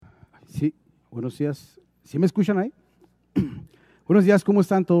Buenos días. ¿Sí me escuchan ahí? Buenos días, ¿cómo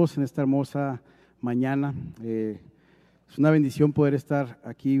están todos en esta hermosa mañana? Es una bendición poder estar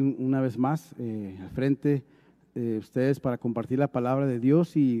aquí una vez más al frente de ustedes para compartir la palabra de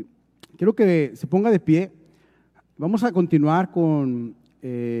Dios, y quiero que se ponga de pie. Vamos a continuar con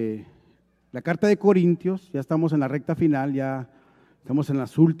la carta de Corintios. Ya estamos en la recta final, ya estamos en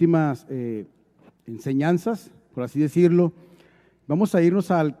las últimas enseñanzas, por así decirlo. Vamos a irnos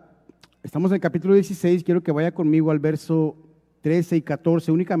estamos en el capítulo 16, quiero que vaya conmigo al verso 13 y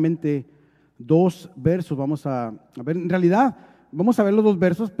 14, únicamente dos versos vamos a ver. En realidad vamos a ver los dos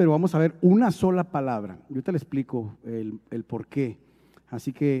versos, pero vamos a ver una sola palabra. Yo te le explico el por qué.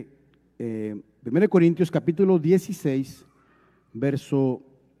 Así que 1 Corintios capítulo 16, verso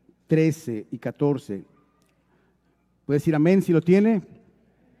 13 y 14. Puede decir amén si lo tiene.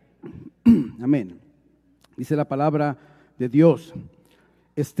 Amén. Dice la palabra de Dios: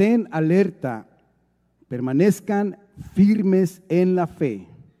 estén alerta, permanezcan firmes en la fe,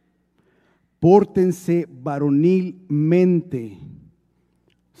 pórtense varonilmente,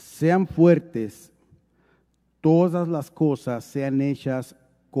 sean fuertes, todas las cosas sean hechas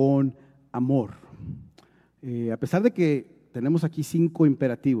con amor. A pesar de que tenemos aquí 5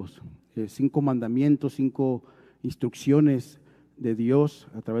 imperativos, 5 mandamientos, 5 instrucciones de Dios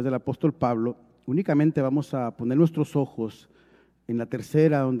a través del apóstol Pablo, únicamente vamos a poner nuestros ojos en la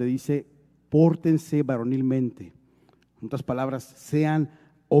tercera, donde dice pórtense varonilmente. En otras palabras, sean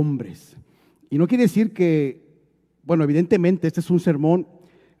hombres. Y no quiere decir que, bueno, evidentemente este es un sermón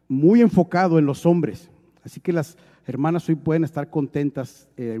muy enfocado en los hombres, así que las hermanas hoy pueden estar contentas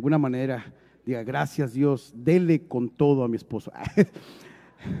de alguna manera. Diga, gracias Dios, dele con todo a mi esposo.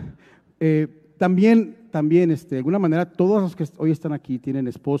 También de alguna manera, todos los que hoy están aquí tienen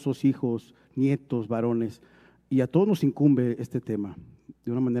esposos, hijos, nietos, varones, y a todos nos incumbe este tema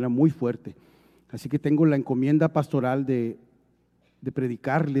de una manera muy fuerte. Así que tengo la encomienda pastoral de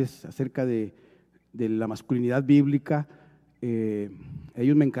predicarles acerca de la masculinidad bíblica.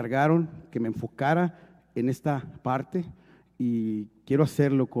 Ellos me encargaron que me enfocara en esta parte y quiero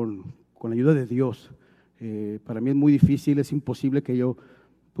hacerlo con la ayuda de Dios. Para mí es muy difícil, es imposible que yo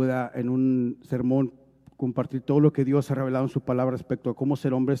pueda en un sermón compartir todo lo que Dios ha revelado en su palabra respecto a cómo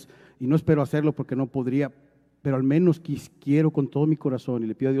ser hombres, y no espero hacerlo porque no podría, pero al menos quiero con todo mi corazón, y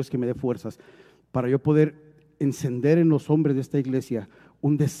le pido a Dios que me dé fuerzas para yo poder encender en los hombres de esta iglesia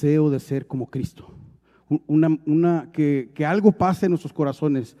un deseo de ser como Cristo, que algo pase en nuestros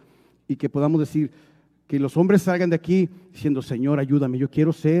corazones y que podamos decir, que los hombres salgan de aquí diciendo, Señor, ayúdame, yo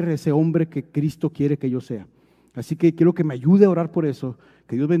quiero ser ese hombre que Cristo quiere que yo sea. Así que quiero que me ayude a orar por eso,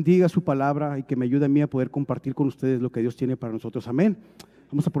 que Dios bendiga su palabra y que me ayude a mí a poder compartir con ustedes lo que Dios tiene para nosotros. Amén.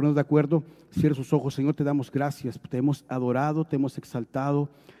 Vamos a ponernos de acuerdo. Cierra sus ojos. Señor, te damos gracias, te hemos adorado, te hemos exaltado,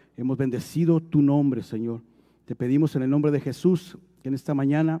 hemos bendecido tu nombre, Señor. Te pedimos en el nombre de Jesús que en esta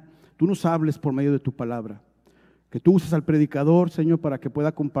mañana tú nos hables por medio de tu palabra, que tú uses al predicador, Señor, para que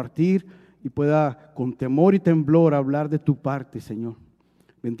pueda compartir y pueda con temor y temblor hablar de tu parte, Señor.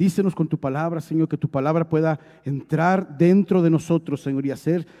 Bendícenos con tu palabra, Señor, que tu palabra pueda entrar dentro de nosotros, Señor, y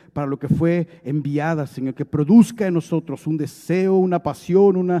hacer para lo que fue enviada, Señor, que produzca en nosotros un deseo, una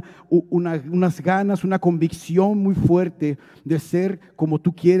pasión, unas ganas, una convicción muy fuerte de ser como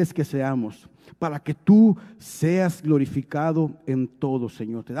tú quieres que seamos, para que tú seas glorificado en todo,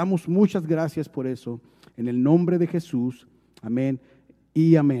 Señor. Te damos muchas gracias por eso, en el nombre de Jesús. Amén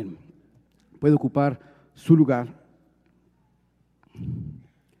y amén. Puede ocupar su lugar.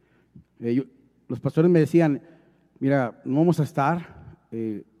 Los pastores me decían, mira, no vamos a estar,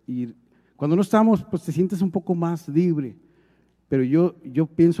 y cuando no estamos, pues te sientes un poco más libre, pero yo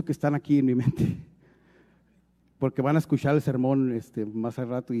pienso que están aquí en mi mente, porque van a escuchar el sermón más al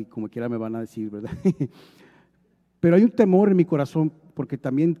rato y como quiera me van a decir, ¿verdad? Pero hay un temor en mi corazón porque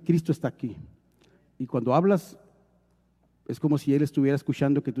también Cristo está aquí, y cuando hablas es como si Él estuviera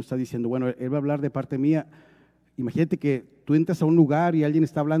escuchando que tú estás diciendo, bueno, Él va a hablar de parte mía. Imagínate que tú entras a un lugar y alguien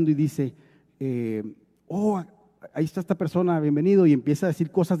está hablando y dice, ahí está esta persona, bienvenido, y empieza a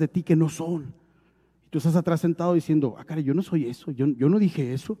decir cosas de ti que no son. Y tú estás atrás sentado diciendo, caray, yo no soy eso, yo no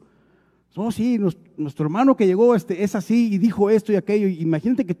dije eso. No, sí, nuestro hermano que llegó es así y dijo esto y aquello. Y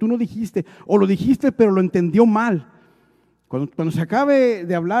imagínate que tú no dijiste, o lo dijiste pero lo entendió mal. Cuando se acabe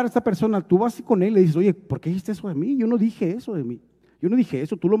de hablar esta persona, tú vas con él y le dices, oye, ¿por qué dijiste eso de mí? Yo no dije eso de mí, yo no dije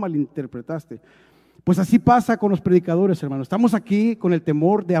eso, tú lo malinterpretaste. Pues así pasa con los predicadores, hermano. Estamos aquí con el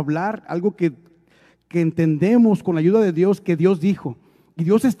temor de hablar algo que entendemos con la ayuda de Dios que Dios dijo. Y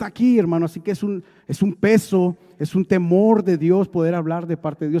Dios está aquí, hermano, así que es un peso, es un temor de Dios poder hablar de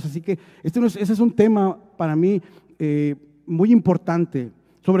parte de Dios. Así que ese es un tema para mí muy importante.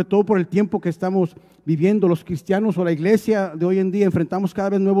 sobre todo por el tiempo que estamos viviendo. Los cristianos o la iglesia de hoy en día enfrentamos cada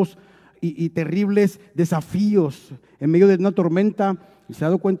vez nuevos y terribles desafíos en medio de una tormenta, y se ha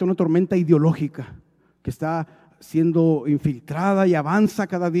dado cuenta, una tormenta ideológica que está siendo infiltrada y avanza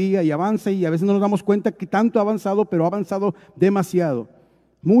cada día y avanza, y a veces no nos damos cuenta que tanto ha avanzado, pero ha avanzado demasiado,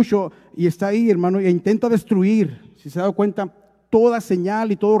 mucho, y está ahí, hermano, e intenta destruir, si se ha dado cuenta, toda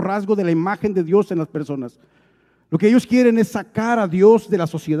señal y todo rasgo de la imagen de Dios en las personas. Lo que ellos quieren es sacar a Dios de la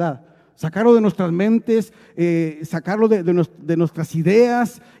sociedad, sacarlo de nuestras mentes, sacarlo de nuestras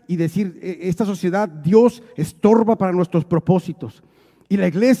ideas y decir, esta sociedad, Dios estorba para nuestros propósitos. Y la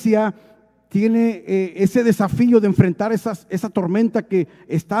iglesia tiene ese desafío de enfrentar esa tormenta que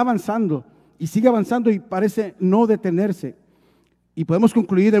está avanzando y sigue avanzando y parece no detenerse. Y podemos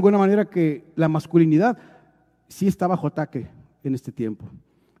concluir de alguna manera que la masculinidad sí está bajo ataque en este tiempo.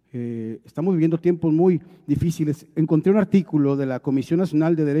 Estamos viviendo tiempos muy difíciles. Encontré un artículo de la Comisión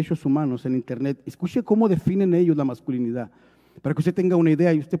Nacional de Derechos Humanos en internet. Escuche cómo definen ellos la masculinidad, para que usted tenga una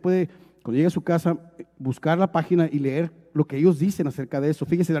idea, y usted puede, cuando llegue a su casa, buscar la página y leer lo que ellos dicen acerca de eso.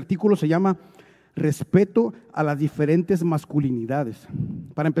 Fíjese, el artículo se llama Respeto a las diferentes masculinidades.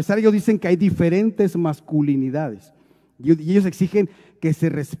 Para empezar, ellos dicen que hay diferentes masculinidades y ellos exigen que se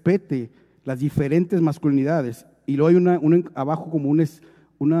respete las diferentes masculinidades. Y luego hay abajo como un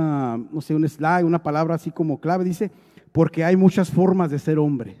slide, una palabra así como clave, dice, porque hay muchas formas de ser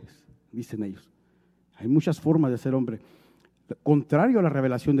hombres, dicen ellos. Hay muchas formas de ser hombre. Contrario a la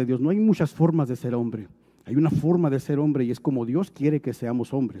revelación de Dios, no hay muchas formas de ser hombre. Hay una forma de ser hombre y es como Dios quiere que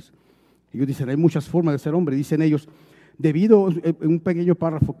seamos hombres. Ellos dicen, hay muchas formas de ser hombre. Dicen ellos, debido, un pequeño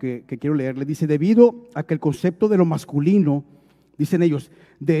párrafo que quiero leerle, dice, debido a que el concepto de lo masculino, dicen ellos,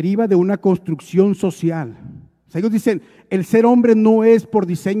 deriva de una construcción social. O sea, ellos dicen, el ser hombre no es por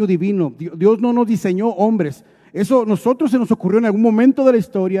diseño divino. Dios no nos diseñó hombres. Eso nosotros se nos ocurrió en algún momento de la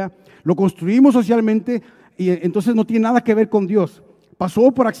historia, lo construimos socialmente y entonces no tiene nada que ver con Dios.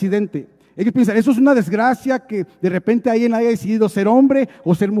 Pasó por accidente. Ellos piensan, eso es una desgracia que de repente alguien haya decidido ser hombre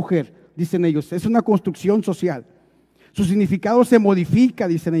o ser mujer, dicen ellos. Es una construcción social. Su significado se modifica,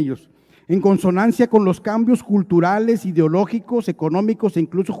 dicen ellos, en consonancia con los cambios culturales, ideológicos, económicos e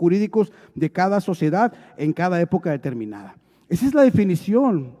incluso jurídicos de cada sociedad en cada época determinada. Esa es la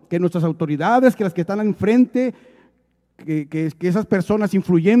definición que nuestras autoridades, que las que están enfrente, que esas personas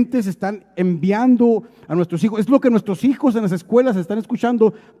influyentes están enviando a nuestros hijos. Es lo que nuestros hijos en las escuelas están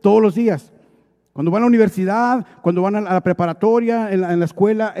escuchando todos los días. Cuando van a la universidad, cuando van a la preparatoria, en la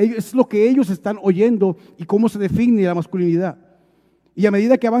escuela, es lo que ellos están oyendo y cómo se define la masculinidad. Y a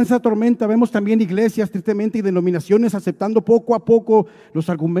medida que avanza la tormenta, vemos también iglesias, tristemente, y denominaciones aceptando poco a poco los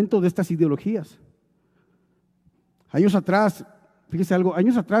argumentos de estas ideologías. Años atrás, fíjese algo,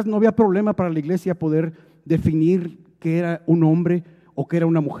 años atrás no había problema para la iglesia poder definir qué era un hombre o qué era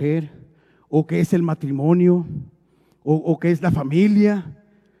una mujer, o qué es el matrimonio, o qué es la familia.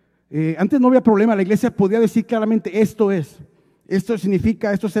 Antes no había problema, la iglesia podía decir claramente esto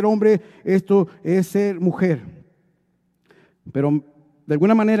significa, esto es ser hombre, esto es ser mujer. Pero de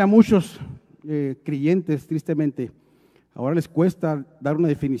alguna manera muchos creyentes, tristemente, ahora les cuesta dar una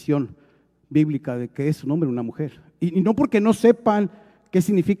definición bíblica de qué es un hombre o una mujer. Y no porque no sepan qué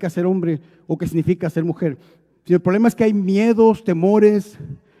significa ser hombre o qué significa ser mujer, sino el problema es que hay miedos, temores,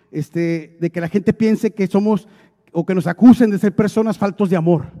 de que la gente piense que somos o que nos acusen de ser personas faltos de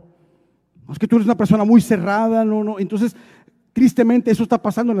amor. Es que tú eres una persona muy cerrada, no. Entonces, tristemente, eso está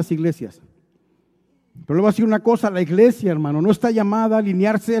pasando en las iglesias. Pero le voy a decir una cosa, la iglesia, hermano, no está llamada a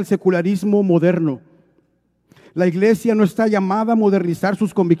alinearse al secularismo moderno. La iglesia no está llamada a modernizar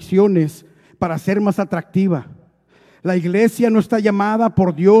sus convicciones para ser más atractiva. La iglesia no está llamada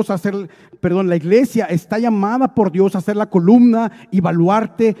por Dios a ser, la iglesia está llamada por Dios a ser la columna y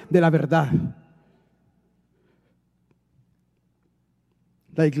baluarte de la verdad.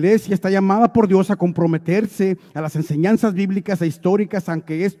 La iglesia está llamada por Dios a comprometerse a las enseñanzas bíblicas e históricas,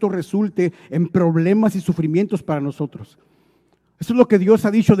 aunque esto resulte en problemas y sufrimientos para nosotros. Eso es lo que Dios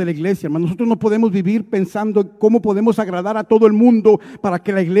ha dicho de la iglesia, hermano. Nosotros no podemos vivir pensando cómo podemos agradar a todo el mundo para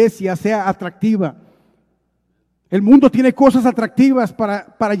que la iglesia sea atractiva. El mundo tiene cosas atractivas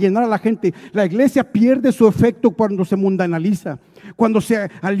para llenar a la gente. La iglesia pierde su efecto cuando se mundanaliza, cuando se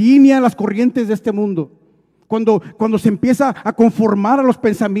alinea a las corrientes de este mundo. Cuando se empieza a conformar a los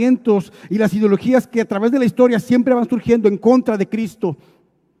pensamientos y las ideologías que a través de la historia siempre van surgiendo en contra de Cristo.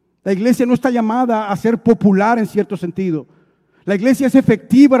 La iglesia no está llamada a ser popular en cierto sentido. La iglesia es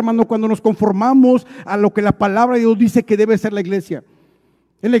efectiva, hermano, cuando nos conformamos a lo que la palabra de Dios dice que debe ser la iglesia.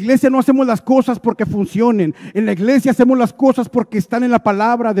 En la iglesia no hacemos las cosas porque funcionen. En la iglesia hacemos las cosas porque están en la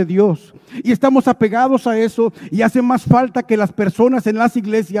palabra de Dios. Y estamos apegados a eso, y hace más falta que las personas en las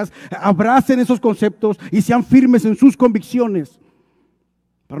iglesias abracen esos conceptos y sean firmes en sus convicciones,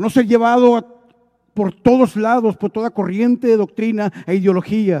 para no ser llevado por todos lados, por toda corriente de doctrina e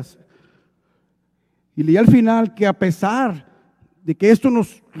ideologías. Y leí al final que a pesar de que esto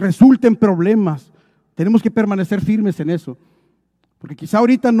nos resulte en problemas, tenemos que permanecer firmes en eso. Porque quizá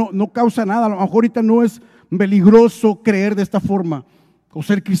ahorita no causa nada, a lo mejor ahorita no es peligroso creer de esta forma o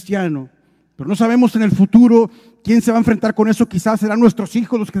ser cristiano. Pero no sabemos en el futuro quién se va a enfrentar con eso. Quizás serán nuestros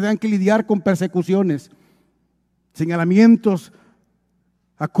hijos los que tengan que lidiar con persecuciones, señalamientos,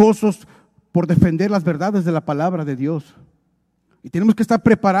 acosos por defender las verdades de la palabra de Dios. Y tenemos que estar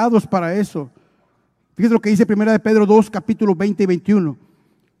preparados para eso. Fíjate lo que dice 1 de Pedro 2, capítulos 20 y 21.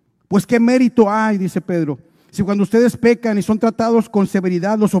 Pues qué mérito hay, dice Pedro, si cuando ustedes pecan y son tratados con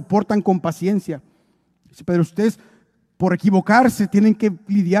severidad, lo soportan con paciencia. Dice Pedro, ustedes por equivocarse tienen que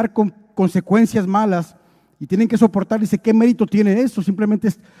lidiar con consecuencias malas y tienen que soportar. Dice, ¿qué mérito tiene eso? Simplemente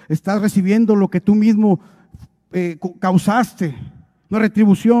estás recibiendo lo que tú mismo causaste, una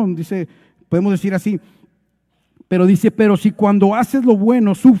retribución, dice, podemos decir así. Pero dice, pero si cuando haces lo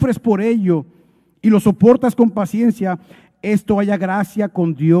bueno, sufres por ello y lo soportas con paciencia, esto haya gracia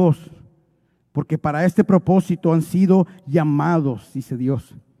con Dios, porque para este propósito han sido llamados, dice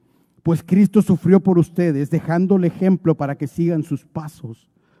Dios. Pues Cristo sufrió por ustedes, dejándole ejemplo para que sigan sus pasos.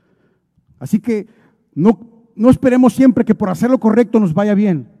 Así que no esperemos siempre que por hacer lo correcto nos vaya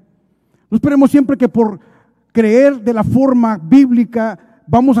bien. No esperemos siempre que por creer de la forma bíblica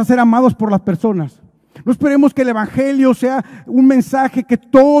vamos a ser amados por las personas. No esperemos que el evangelio sea un mensaje que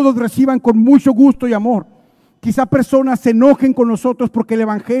todos reciban con mucho gusto y amor. Quizá personas se enojen con nosotros porque el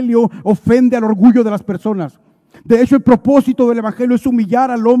evangelio ofende al orgullo de las personas. De hecho, el propósito del evangelio es humillar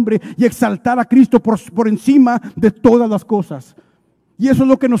al hombre y exaltar a Cristo por encima de todas las cosas. Y eso es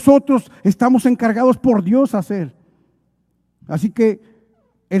lo que nosotros estamos encargados por Dios a hacer. Así que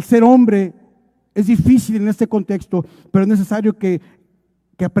el ser hombre es difícil en este contexto, pero es necesario que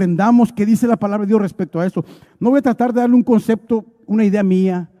aprendamos qué dice la palabra de Dios respecto a eso. No voy a tratar de darle un concepto, una idea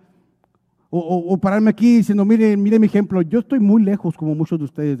mía, o pararme aquí diciendo, mire mi ejemplo. Yo estoy muy lejos, como muchos de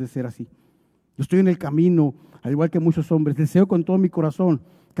ustedes, de ser así. Yo estoy en el camino, al igual que muchos hombres. Deseo con todo mi corazón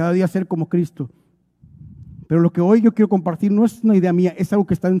cada día ser como Cristo. Pero lo que hoy yo quiero compartir no es una idea mía, es algo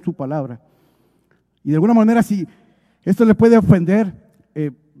que está en su palabra. Y de alguna manera, si esto le puede ofender,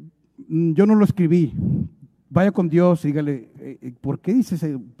 yo no lo escribí. Vaya con Dios y dígale, ¿por qué dices?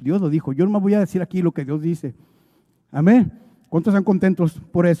 Dios lo dijo. Yo no me voy a decir aquí lo que Dios dice. Amén. ¿Cuántos están contentos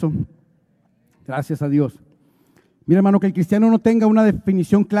por eso? Gracias a Dios. Mira, hermano, que el cristiano no tenga una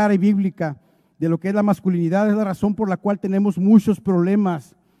definición clara y bíblica de lo que es la masculinidad es la razón por la cual tenemos muchos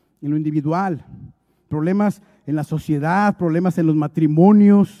problemas en lo individual, problemas en la sociedad, problemas en los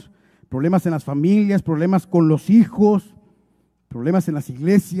matrimonios, problemas en las familias, problemas con los hijos, problemas en las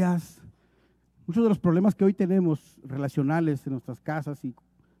iglesias. Muchos de los problemas que hoy tenemos relacionales en nuestras casas y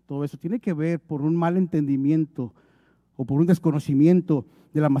todo eso tiene que ver por un mal entendimiento o por un desconocimiento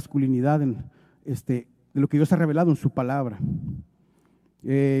de la masculinidad de lo que Dios ha revelado en su palabra.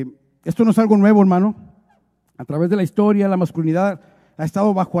 Esto no es algo nuevo, hermano. A través de la historia, la masculinidad ha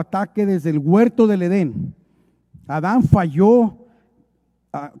estado bajo ataque desde el huerto del Edén. Adán falló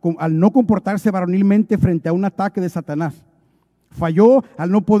al no comportarse varonilmente frente a un ataque de Satanás. Falló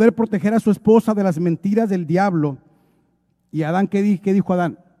al no poder proteger a su esposa de las mentiras del diablo. ¿Y Adán qué dijo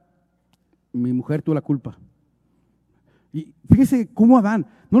Adán? Mi mujer tuvo la culpa. Y fíjese cómo Adán,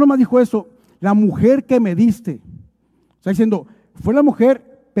 no nomás dijo eso, la mujer que me diste. Está diciendo, fue la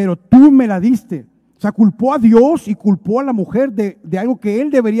mujer, pero tú me la diste. O sea, culpó a Dios y culpó a la mujer de algo que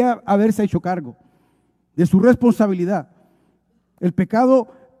él debería haberse hecho cargo, de su responsabilidad. El pecado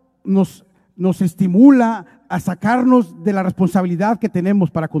nos estimula a sacarnos de la responsabilidad que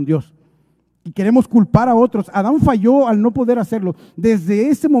tenemos para con Dios. Y queremos culpar a otros. Adán falló al no poder hacerlo. Desde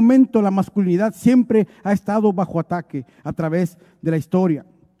ese momento la masculinidad siempre ha estado bajo ataque a través de la historia.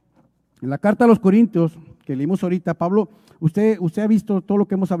 En la carta a los Corintios, que leímos ahorita, Pablo, usted ha visto todo lo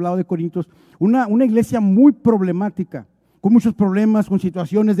que hemos hablado de Corintios, una iglesia muy problemática, con muchos problemas, con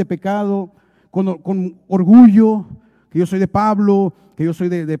situaciones de pecado, con orgullo, que yo soy de Pablo, que yo soy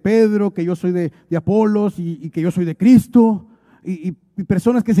de Pedro, que yo soy de Apolos y que yo soy de Cristo, y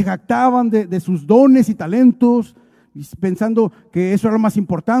personas que se jactaban de sus dones y talentos, pensando que eso era lo más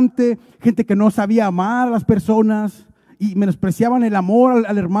importante, gente que no sabía amar a las personas y menospreciaban el amor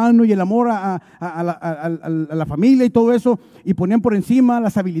al hermano y el amor a la familia y todo eso, y ponían por encima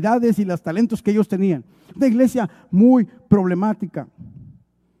las habilidades y los talentos que ellos tenían. Una iglesia muy problemática.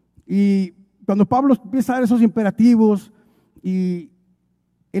 Y cuando Pablo empieza a dar esos imperativos, y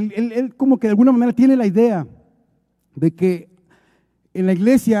él como que de alguna manera tiene la idea de que en la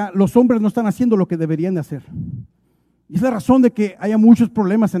iglesia los hombres no están haciendo lo que deberían de hacer. Y es la razón de que haya muchos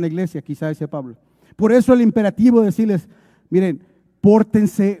problemas en la iglesia, quizá decía Pablo. Por eso el imperativo de decirles, miren,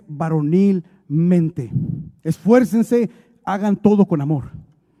 pórtense varonilmente, esfuércense, hagan todo con amor.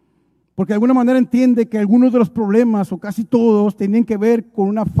 Porque de alguna manera entiende que algunos de los problemas, o casi todos, tenían que ver con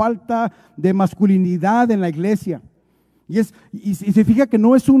una falta de masculinidad en la iglesia. Y se fija que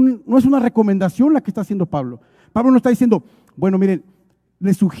no es una recomendación la que está haciendo Pablo. Pablo no está diciendo, bueno, miren,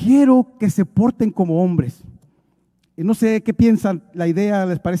 les sugiero que se porten como hombres. No sé qué piensan, la idea,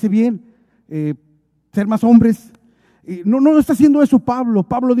 ¿les parece bien? Ser más hombres. No está haciendo eso Pablo.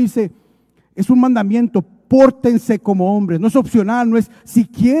 Pablo dice, es un mandamiento, pórtense como hombres. No es opcional, no es si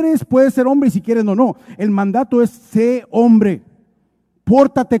quieres puedes ser hombre y si quieres no. El mandato es sé hombre,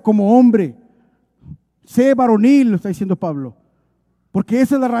 pórtate como hombre, sé varonil, lo está diciendo Pablo. Porque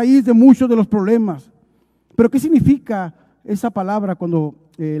esa es la raíz de muchos de los problemas. Pero ¿qué significa esa palabra cuando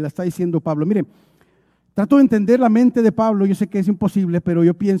la está diciendo Pablo? Miren, trato de entender la mente de Pablo, yo sé que es imposible, pero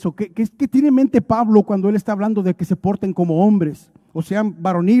yo pienso, ¿qué tiene en mente Pablo cuando él está hablando de que se porten como hombres, o sean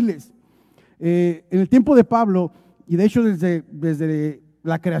varoniles? En el tiempo de Pablo, y de hecho desde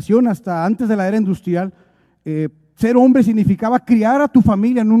la creación hasta antes de la era industrial, ser hombre significaba criar a tu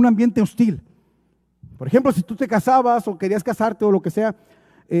familia en un ambiente hostil. Por ejemplo, si tú te casabas o querías casarte o lo que sea,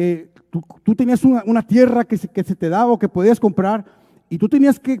 tú tenías una tierra que se te daba o que podías comprar, y tú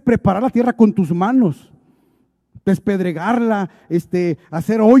tenías que preparar la tierra con tus manos, despedregarla,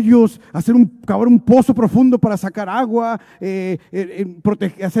 hacer hoyos, cavar un pozo profundo para sacar agua,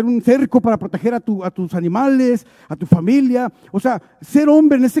 hacer un cerco para proteger a tus animales, a tu familia. O sea, ser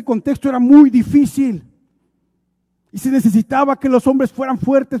hombre en ese contexto era muy difícil. Y se necesitaba que los hombres fueran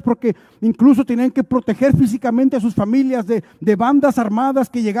fuertes porque incluso tenían que proteger físicamente a sus familias de bandas armadas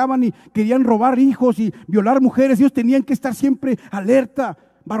que llegaban y querían robar hijos y violar mujeres. Ellos tenían que estar siempre alerta,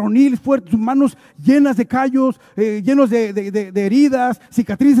 varonil, fuerte, sus manos llenas de callos, llenos de heridas,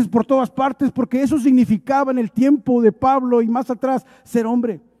 cicatrices por todas partes, porque eso significaba en el tiempo de Pablo y más atrás ser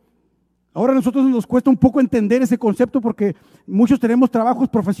hombre. Ahora a nosotros nos cuesta un poco entender ese concepto porque muchos tenemos trabajos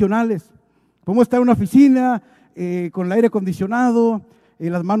profesionales. Podemos estar en una oficina con el aire acondicionado,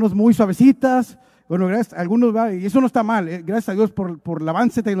 las manos muy suavecitas. Bueno, gracias, algunos, y eso no está mal, gracias a Dios por el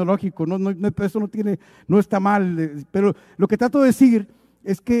avance tecnológico, eso no está mal, pero lo que trato de decir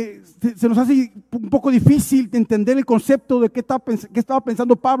es que se nos hace un poco difícil de entender el concepto de qué estaba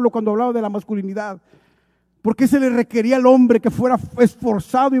pensando Pablo cuando hablaba de la masculinidad. ¿Por qué se le requería al hombre que fuera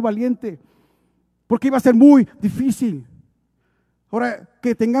esforzado y valiente? Porque iba a ser muy difícil. Ahora,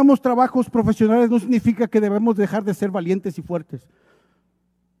 que tengamos trabajos profesionales no significa que debemos dejar de ser valientes y fuertes.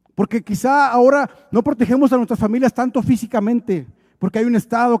 Porque quizá ahora no protegemos a nuestras familias tanto físicamente, porque hay un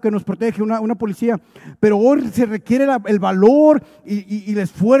Estado que nos protege, una policía, pero hoy se requiere el valor y el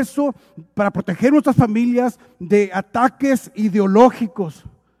esfuerzo para proteger nuestras familias de ataques ideológicos,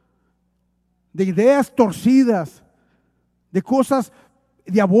 de ideas torcidas, de cosas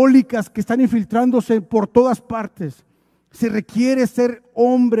diabólicas que están infiltrándose por todas partes. Se requiere ser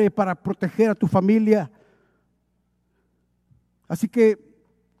hombre para proteger a tu familia. Así que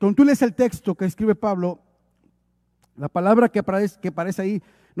cuando tú lees el texto que escribe Pablo, la palabra que aparece ahí,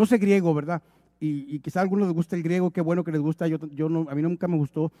 no sé griego, ¿verdad? Y quizá a algunos les gusta el griego, qué bueno que les gusta, a mí nunca me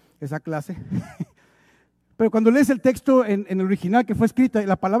gustó esa clase. Pero cuando lees el texto en el original que fue escrita,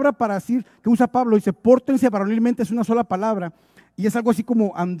 la palabra para decir que usa Pablo, dice, pórtense varonilmente, es una sola palabra, y es algo así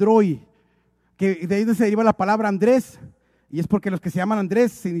como androi, que de ahí se deriva la palabra Andrés, y es porque los que se llaman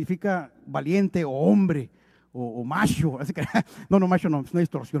Andrés significa valiente o hombre o macho. Así que, no, macho no, es una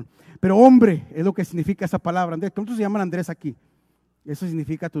distorsión. Pero hombre es lo que significa esa palabra. Andrés, ¿cuántos se llaman Andrés aquí? Eso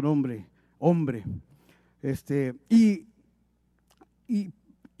significa tu nombre, hombre. Y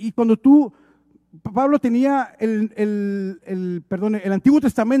cuando Pablo tenía el Antiguo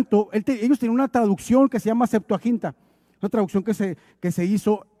Testamento, ellos tenían una traducción que se llama Septuaginta. Una traducción que se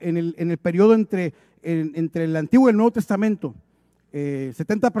hizo en el periodo entre el Antiguo y el Nuevo Testamento.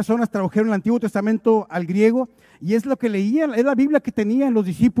 70 personas tradujeron el Antiguo Testamento al griego y es lo que leían, es la Biblia que tenían los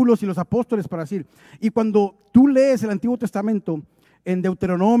discípulos y los apóstoles para decir. Y cuando tú lees el Antiguo Testamento, en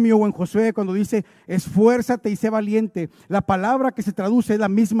Deuteronomio o en Josué, cuando dice esfuérzate y sé valiente, la palabra que se traduce es la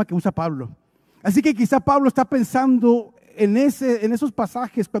misma que usa Pablo. Así que quizá Pablo está pensando en esos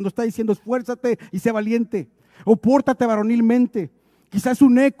pasajes cuando está diciendo esfuérzate y sé valiente o pórtate varonilmente. Quizás es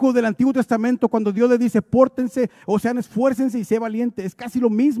un eco del Antiguo Testamento cuando Dios le dice pórtense, o sean esfuércense y sé valiente. Es casi lo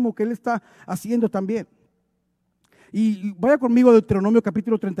mismo que él está haciendo también. Y vaya conmigo a Deuteronomio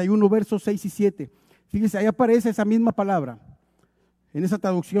capítulo 31, versos 6 y 7. Fíjese, ahí aparece esa misma palabra, en esa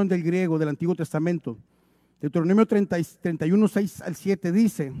traducción del griego del Antiguo Testamento. Deuteronomio 31, 6 al 7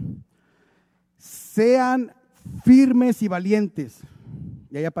 dice: sean firmes y valientes.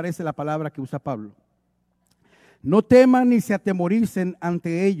 Y ahí aparece la palabra que usa Pablo. No teman ni se atemoricen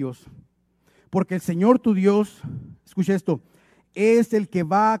ante ellos, porque el Señor tu Dios, escucha esto, es el que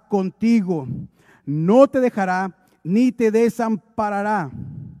va contigo, no te dejará ni te desamparará.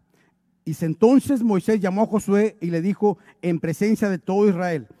 Y entonces Moisés llamó a Josué y le dijo en presencia de todo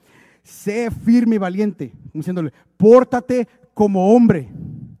Israel: sé firme y valiente, diciéndole, pórtate como hombre,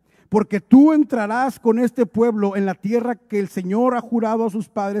 porque tú entrarás con este pueblo en la tierra que el Señor ha jurado a sus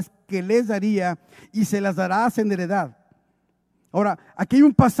padres que les daría, y se las darás en heredad. Ahora, aquí hay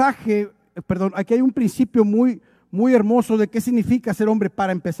un pasaje, aquí hay un principio muy hermoso de qué significa ser hombre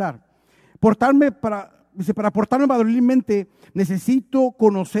para empezar. Para portarme varonilmente necesito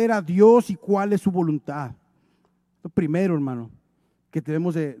conocer a Dios y cuál es su voluntad. Lo primero, hermano, que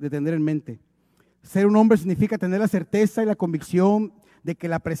debemos de tener en mente. Ser un hombre significa tener la certeza y la convicción de que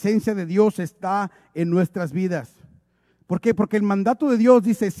la presencia de Dios está en nuestras vidas. ¿Por qué? Porque el mandato de Dios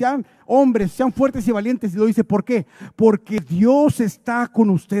dice, sean hombres, sean fuertes y valientes. Y lo dice, ¿por qué? Porque Dios está con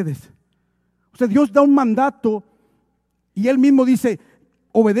ustedes. O sea, Dios da un mandato y Él mismo dice,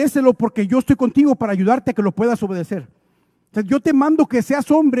 obedécelo porque yo estoy contigo para ayudarte a que lo puedas obedecer. O sea, yo te mando que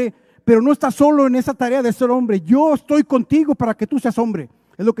seas hombre, pero no estás solo en esa tarea de ser hombre. Yo estoy contigo para que tú seas hombre.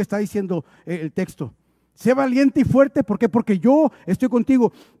 Es lo que está diciendo el texto. Sé valiente y fuerte, ¿por qué? Porque yo estoy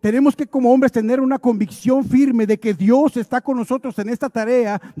contigo. Tenemos que como hombres tener una convicción firme de que Dios está con nosotros en esta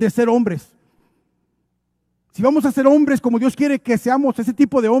tarea de ser hombres. Si vamos a ser hombres como Dios quiere que seamos ese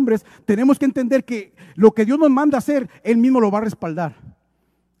tipo de hombres, tenemos que entender que lo que Dios nos manda hacer, Él mismo lo va a respaldar.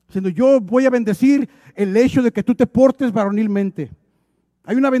 Diciendo, yo voy a bendecir el hecho de que tú te portes varonilmente.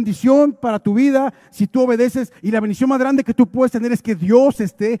 Hay una bendición para tu vida si tú obedeces, y la bendición más grande que tú puedes tener es que Dios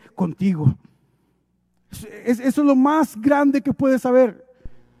esté contigo. Eso es lo más grande que puedes saber.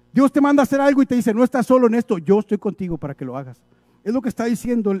 Dios te manda a hacer algo y te dice, no estás solo en esto, yo estoy contigo para que lo hagas. Es lo que está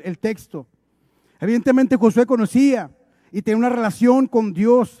diciendo el texto. Evidentemente Josué conocía y tenía una relación con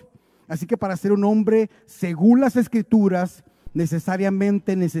Dios. Así que para ser un hombre, según las Escrituras,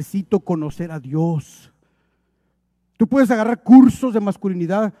 necesariamente necesito conocer a Dios. Tú puedes agarrar cursos de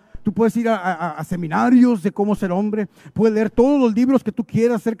masculinidad, tú puedes ir a seminarios de cómo ser hombre, puedes leer todos los libros que tú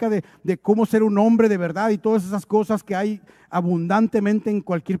quieras acerca de cómo ser un hombre de verdad y todas esas cosas que hay abundantemente en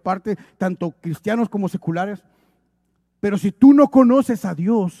cualquier parte, tanto cristianos como seculares. Pero si tú no conoces a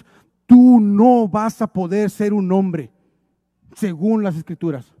Dios, tú no vas a poder ser un hombre según las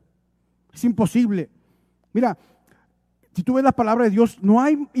Escrituras. Es imposible. Mira, si tú ves la palabra de Dios, no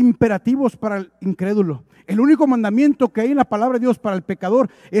hay imperativos para el incrédulo. El único mandamiento que hay en la palabra de Dios para el pecador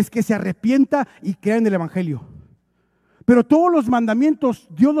es que se arrepienta y crea en el Evangelio. Pero todos los mandamientos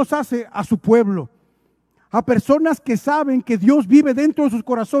Dios los hace a su pueblo, a personas que saben que Dios vive dentro de sus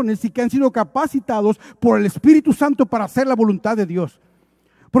corazones y que han sido capacitados por el Espíritu Santo para hacer la voluntad de Dios.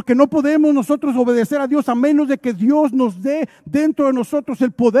 Porque no podemos nosotros obedecer a Dios a menos de que Dios nos dé dentro de nosotros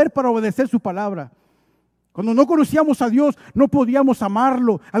el poder para obedecer su palabra. Cuando no conocíamos a Dios, no podíamos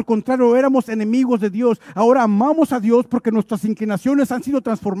amarlo. Al contrario, éramos enemigos de Dios. Ahora amamos a Dios porque nuestras inclinaciones han sido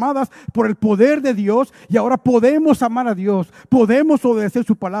transformadas por el poder de Dios. Y ahora podemos amar a Dios. Podemos obedecer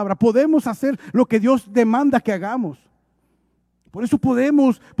su palabra. Podemos hacer lo que Dios demanda que hagamos. Por eso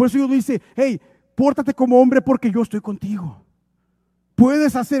Dios dice, hey, pórtate como hombre porque yo estoy contigo.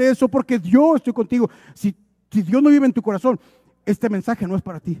 Puedes hacer eso porque yo estoy contigo. Si Dios no vive en tu corazón, este mensaje no es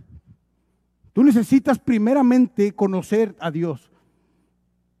para ti. Tú necesitas primeramente conocer a Dios,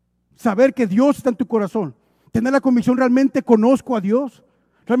 saber que Dios está en tu corazón, tener la convicción, realmente conozco a Dios,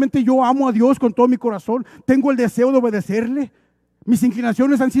 realmente yo amo a Dios con todo mi corazón, tengo el deseo de obedecerle, mis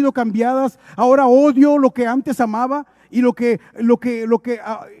inclinaciones han sido cambiadas, ahora odio lo que antes amaba y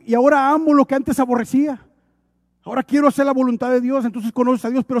y ahora amo lo que antes aborrecía. Ahora quiero hacer la voluntad de Dios, entonces conoces a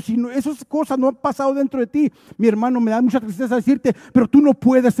Dios, pero si esas cosas no han pasado dentro de ti, mi hermano, me da mucha tristeza decirte, pero tú no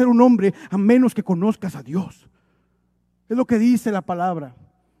puedes ser un hombre a menos que conozcas a Dios. Es lo que dice la palabra.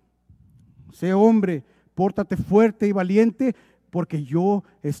 Sé hombre, pórtate fuerte y valiente, porque yo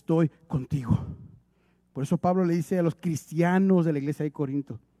estoy contigo. Por eso Pablo le dice a los cristianos de la iglesia de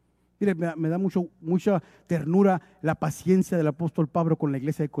Corinto. Mire, me da mucha ternura la paciencia del apóstol Pablo con la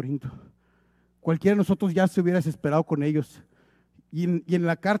iglesia de Corinto. Cualquiera de nosotros ya se hubiera desesperado con ellos. Y en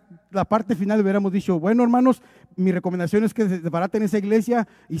la parte final hubiéramos dicho, bueno, hermanos, mi recomendación es que se desbaraten esa iglesia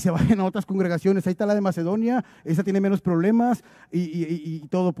y se vayan a otras congregaciones. Ahí está la de Macedonia, esa tiene menos problemas y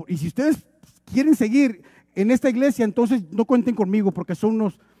todo. Y si ustedes quieren seguir en esta iglesia, entonces no cuenten conmigo porque son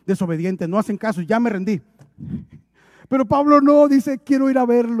unos desobedientes, no hacen caso, ya me rendí. Pero Pablo no, dice, quiero ir a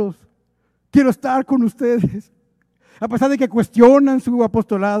verlos, quiero estar con ustedes. A pesar de que cuestionan su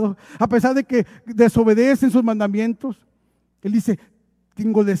apostolado, a pesar de que desobedecen sus mandamientos, él dice,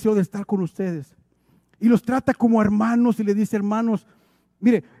 tengo el deseo de estar con ustedes. Y los trata como hermanos y le dice, hermanos,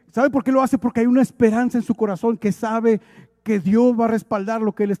 mire, ¿sabe por qué lo hace? Porque hay una esperanza en su corazón que sabe que Dios va a respaldar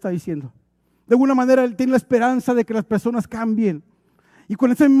lo que él está diciendo. De alguna manera él tiene la esperanza de que las personas cambien. Y con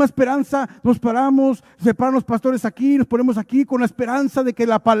esa misma esperanza nos paramos, se paran los pastores aquí, nos ponemos aquí con la esperanza de que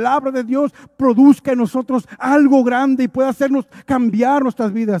la palabra de Dios produzca en nosotros algo grande y pueda hacernos cambiar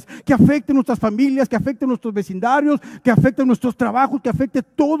nuestras vidas, que afecte nuestras familias, que afecte nuestros vecindarios, que afecte nuestros trabajos, que afecte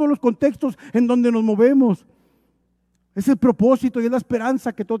todos los contextos en donde nos movemos. Es el propósito y es la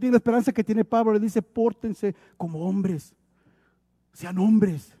esperanza que todo tiene, la esperanza que tiene Pablo. Le dice, pórtense como hombres, sean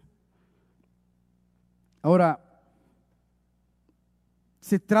hombres. Ahora,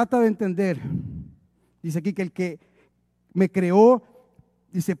 se trata de entender, dice aquí que el que me creó,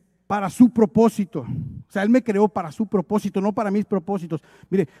 dice, para su propósito. O sea, él me creó para su propósito, no para mis propósitos.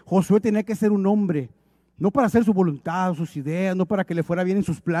 Mire, Josué tenía que ser un hombre, no para hacer su voluntad, sus ideas, no para que le fuera bien en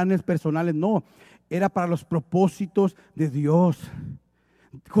sus planes personales, no. Era para los propósitos de Dios.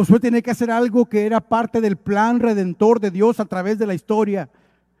 Josué tenía que hacer algo que era parte del plan redentor de Dios a través de la historia.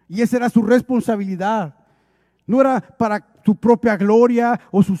 Y esa era su responsabilidad. No era para su propia gloria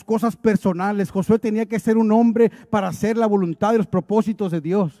o sus cosas personales. Josué tenía que ser un hombre para hacer la voluntad y los propósitos de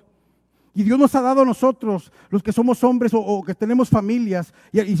Dios. Y Dios nos ha dado a nosotros, los que somos hombres o que tenemos familias,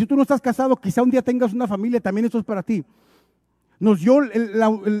 y si tú no estás casado, quizá un día tengas una familia, también esto es para ti. Nos dio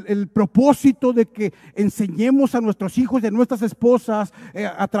el propósito de que enseñemos a nuestros hijos y a nuestras esposas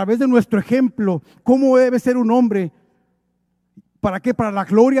a través de nuestro ejemplo cómo debe ser un hombre. ¿Para qué? Para la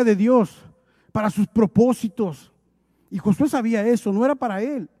gloria de Dios, para sus propósitos. Y Josué sabía eso, no era para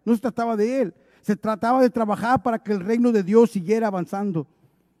él, no se trataba de él, se trataba de trabajar para que el reino de Dios siguiera avanzando.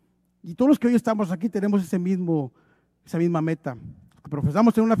 Y todos los que hoy estamos aquí tenemos esa misma meta. Los que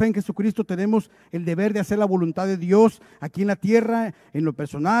profesamos tener una fe en Jesucristo tenemos el deber de hacer la voluntad de Dios aquí en la tierra, en lo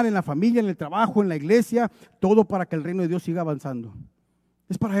personal, en la familia, en el trabajo, en la iglesia, todo para que el reino de Dios siga avanzando.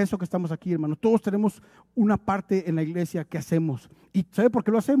 Es para eso que estamos aquí, hermanos. Todos tenemos una parte en la iglesia que hacemos. ¿Y sabe por qué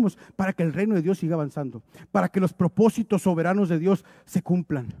lo hacemos? Para que el reino de Dios siga avanzando. Para que los propósitos soberanos de Dios se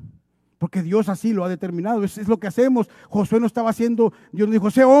cumplan. Porque Dios así lo ha determinado. Es lo que hacemos. Josué no estaba haciendo, Dios no dijo,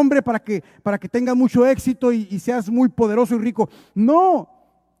 sé hombre para que tengas mucho éxito y seas muy poderoso y rico. No,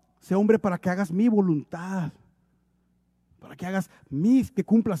 sé hombre para que hagas mi voluntad. Para que que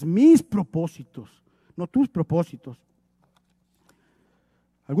cumplas mis propósitos, no tus propósitos.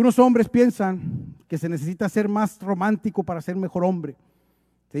 Algunos hombres piensan que se necesita ser más romántico para ser mejor hombre.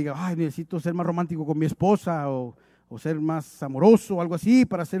 Te diga, ay, necesito ser más romántico con mi esposa o ser más amoroso o algo así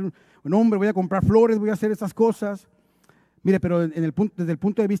para ser un hombre. Voy a comprar flores, voy a hacer esas cosas. Mire, pero desde el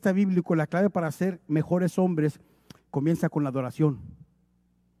punto de vista bíblico, la clave para ser mejores hombres comienza con la adoración.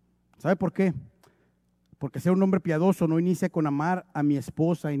 ¿Sabe por qué? Porque ser un hombre piadoso no inicia con amar a mi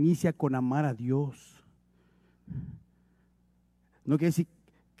esposa, inicia con amar a Dios. No quiere decir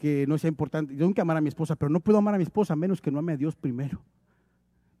que no sea importante. Yo tengo que amar a mi esposa, pero no puedo amar a mi esposa a menos que no ame a Dios primero.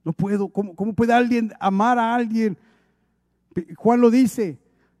 No puedo. ¿Cómo puede alguien amar a alguien? Juan lo dice.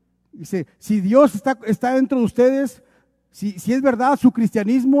 Dice, si Dios está dentro de ustedes, si es verdad su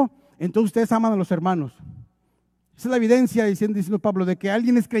cristianismo, entonces ustedes aman a los hermanos. Esa es la evidencia, diciendo Pablo, de que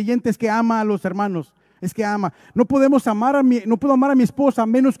alguien es creyente, es que ama a los hermanos, es que ama. No puedo amar a mi esposa a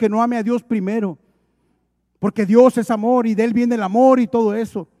menos que no ame a Dios primero. Porque Dios es amor y de Él viene el amor y todo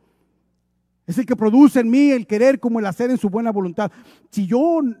eso. Es el que produce en mí el querer como el hacer en su buena voluntad. Si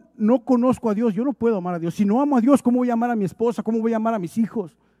yo no conozco a Dios, yo no puedo amar a Dios. Si no amo a Dios, ¿cómo voy a amar a mi esposa? ¿Cómo voy a amar a mis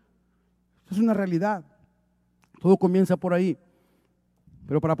hijos? Eso es una realidad. Todo comienza por ahí.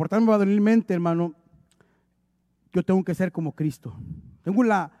 Pero para portarme varonilmente, hermano, yo tengo que ser como Cristo. Tengo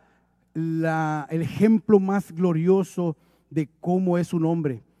el ejemplo más glorioso de cómo es un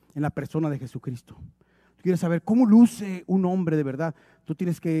hombre en la persona de Jesucristo. Tú quieres saber cómo luce un hombre de verdad, tú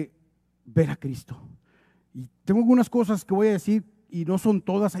tienes que ver a Cristo. Y tengo algunas cosas que voy a decir y no son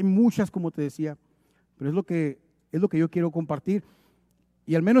todas, hay muchas como te decía, pero es lo que yo quiero compartir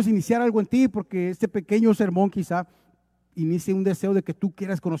y al menos iniciar algo en ti, porque este pequeño sermón quizá inicie un deseo de que tú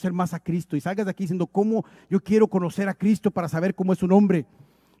quieras conocer más a Cristo y salgas de aquí diciendo cómo yo quiero conocer a Cristo para saber cómo es un hombre.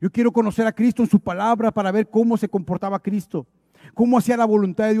 Yo quiero conocer a Cristo en su palabra para ver cómo se comportaba Cristo. cómo hacía la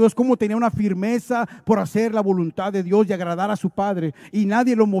voluntad de Dios, cómo tenía una firmeza por hacer la voluntad de Dios y agradar a su Padre. Y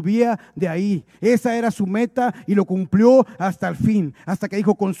nadie lo movía de ahí. Esa era su meta y lo cumplió hasta el fin. Hasta que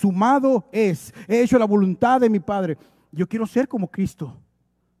dijo, consumado es. He hecho la voluntad de mi Padre. Yo quiero ser como Cristo.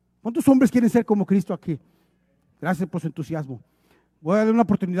 ¿Cuántos hombres quieren ser como Cristo aquí? Gracias por su entusiasmo. Voy a darle una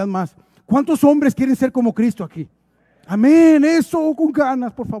oportunidad más. ¿Cuántos hombres quieren ser como Cristo aquí? Amén, eso, con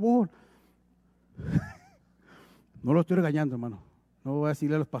ganas, por favor. No lo estoy regañando, hermano. No voy a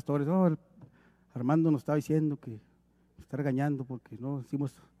decirle a los pastores, Armando nos estaba diciendo que nos está regañando porque no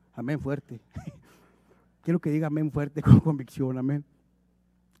decimos amén fuerte. Quiero que diga amén fuerte con convicción, amén.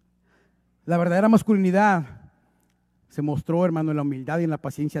 La verdadera masculinidad se mostró, hermano, en la humildad y en la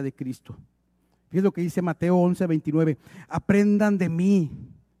paciencia de Cristo. Fíjense lo que dice Mateo 11:29. Aprendan de mí,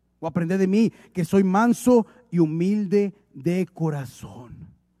 o aprended de mí, que soy manso y humilde de corazón.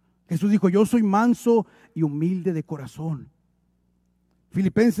 Jesús dijo, yo soy manso y humilde de corazón.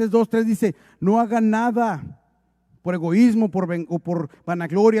 Filipenses 2:3 dice, no hagan nada por egoísmo o por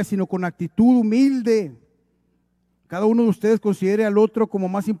vanagloria, sino con actitud humilde. Cada uno de ustedes considere al otro como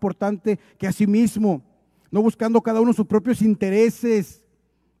más importante que a sí mismo, no buscando cada uno sus propios intereses.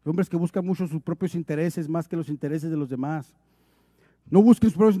 Hombres que buscan mucho sus propios intereses más que los intereses de los demás. No busquen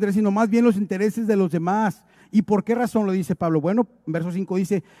sus propios intereses, sino más bien los intereses de los demás. ¿Y por qué razón lo dice Pablo? Bueno, en verso 5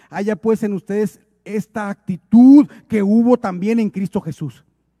 dice, haya pues en ustedes esta actitud que hubo también en Cristo Jesús.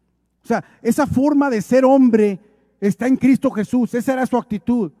 O sea, esa forma de ser hombre está en Cristo Jesús, esa era su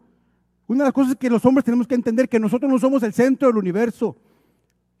actitud. Una de las cosas que los hombres tenemos que entender, que nosotros no somos el centro del universo.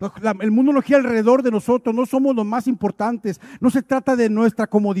 El mundo no gira alrededor de nosotros, no somos los más importantes. No se trata de nuestra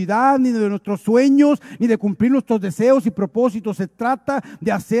comodidad, ni de nuestros sueños, ni de cumplir nuestros deseos y propósitos. Se trata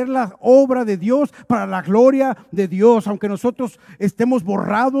de hacer la obra de Dios para la gloria de Dios. Aunque nosotros estemos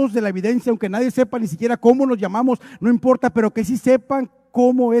borrados de la evidencia, aunque nadie sepa ni siquiera cómo nos llamamos, no importa, pero que sí sepan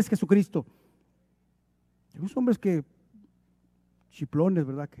cómo es Jesucristo. Hay unos hombres que, chiplones,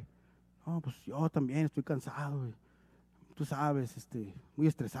 ¿verdad? Que, pues yo también estoy cansado. Tú sabes, muy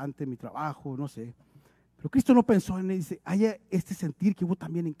estresante mi trabajo, no sé. Pero Cristo no pensó en él, dice, haya este sentir que hubo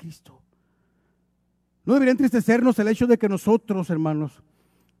también en Cristo. No debería entristecernos el hecho de que nosotros, hermanos,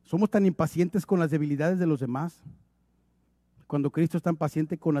 somos tan impacientes con las debilidades de los demás, cuando Cristo es tan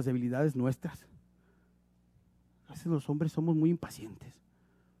paciente con las debilidades nuestras. A veces los hombres somos muy impacientes.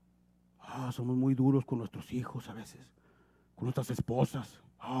 Somos muy duros con nuestros hijos a veces, con nuestras esposas.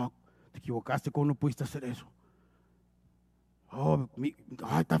 Te equivocaste, ¿cómo no pudiste hacer eso?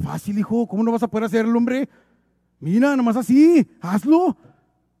 Está fácil, hijo, ¿cómo no vas a poder hacerlo, hombre? Mira, nomás así, hazlo.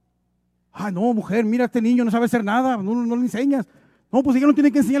 No, mujer, mira, este niño no sabe hacer nada, no le enseñas. No, pues ella no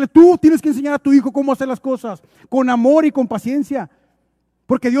tiene que enseñarle, tú tienes que enseñar a tu hijo cómo hacer las cosas, con amor y con paciencia.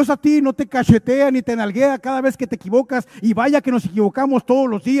 Porque Dios a ti no te cachetea ni te nalguea cada vez que te equivocas, y vaya que nos equivocamos todos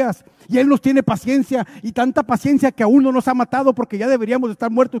los días, y Él nos tiene paciencia, y tanta paciencia que aún no nos ha matado porque ya deberíamos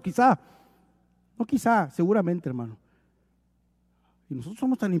estar muertos quizá. No quizá, seguramente, hermano. Y nosotros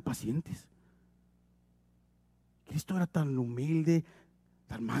somos tan impacientes. Cristo era tan humilde,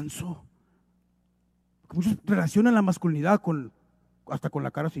 tan manso. Porque muchos relacionan la masculinidad hasta con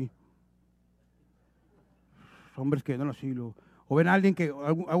la cara así. Hombres que no así. O ven a alguien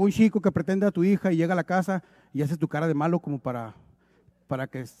a un chico que pretende a tu hija y llega a la casa y haces tu cara de malo como para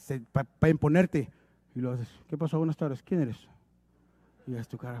imponerte. Y lo haces, ¿qué pasó? Buenas tardes, ¿quién eres? Y haces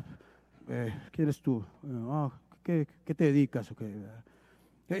tu cara, ¿quién eres tú? ¿Qué te dedicas?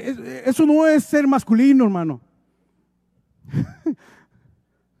 Eso no es ser masculino, hermano.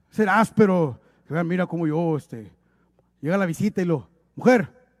 Ser áspero. Mira cómo yo, llega la visita y mujer,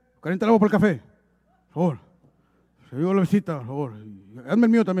 calienta el agua para el café, por favor. Se llegó la visita, por favor. Hazme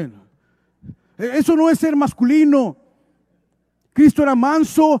el mío también. Eso no es ser masculino. Cristo era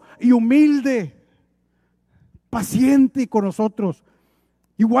manso y humilde, paciente con nosotros.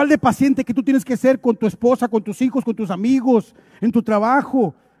 Igual de paciente que tú tienes que ser con tu esposa, con tus hijos, con tus amigos, en tu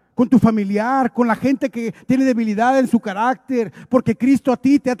trabajo, con tu familiar, con la gente que tiene debilidad en su carácter, porque Cristo a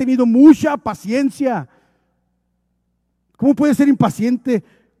ti te ha tenido mucha paciencia. ¿Cómo puedes ser impaciente?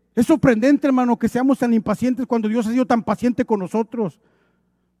 Es sorprendente, hermano, que seamos tan impacientes cuando Dios ha sido tan paciente con nosotros.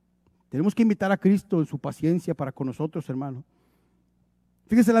 Tenemos que imitar a Cristo en su paciencia para con nosotros, hermano.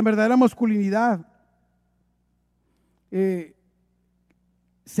 Fíjese, la verdadera masculinidad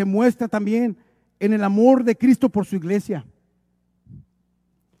se muestra también en el amor de Cristo por su iglesia.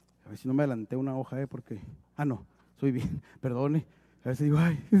 A ver si no me adelanté una hoja, porque, no, soy bien, perdone. A veces digo,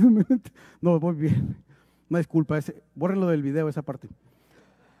 no, voy bien. Una disculpa, bórrenlo del video, esa parte.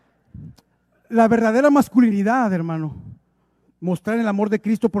 La verdadera masculinidad, hermano, mostrar el amor de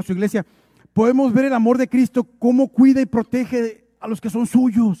Cristo por su iglesia. Podemos ver el amor de Cristo, cómo cuida y protege a los que son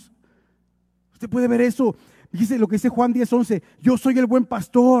suyos. Usted puede ver eso. Dice lo que dice Juan 10:11, yo soy el buen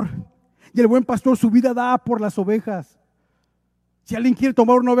pastor, y el buen pastor su vida da por las ovejas. Si alguien quiere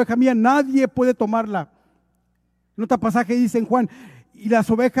tomar una oveja mía, nadie puede tomarla. En otro pasaje dice en Juan, y las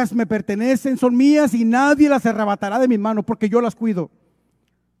ovejas me pertenecen, son mías, y nadie las arrebatará de mi mano, porque yo las cuido.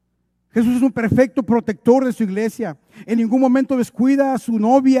 Jesús es un perfecto protector de su iglesia. En ningún momento descuida a su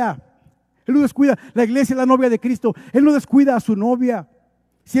novia. Él no descuida, la iglesia es la novia de Cristo. Él no descuida a su novia.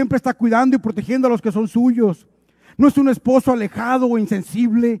 Siempre está cuidando y protegiendo a los que son suyos. No es un esposo alejado o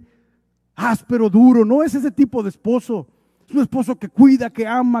insensible, áspero, duro. No es ese tipo de esposo. Es un esposo que cuida, que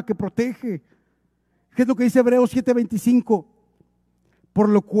ama, que protege. ¿Qué es lo que dice Hebreos 7:25? Por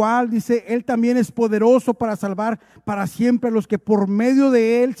lo cual, dice, Él también es poderoso para salvar para siempre a los que por medio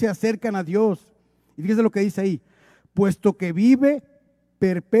de Él se acercan a Dios. Y fíjese lo que dice ahí. Puesto que vive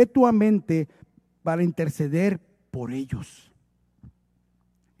perpetuamente para interceder por ellos.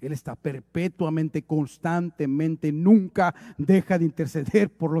 Él está perpetuamente, constantemente, nunca deja de interceder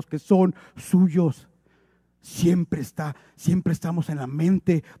por los que son suyos. Siempre estamos en la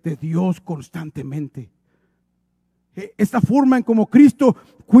mente de Dios constantemente. Esta forma en como Cristo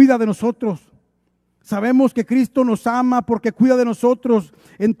cuida de nosotros. Sabemos que Cristo nos ama porque cuida de nosotros.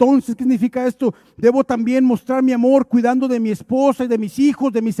 Entonces, ¿qué significa esto? Debo también mostrar mi amor cuidando de mi esposa y de mis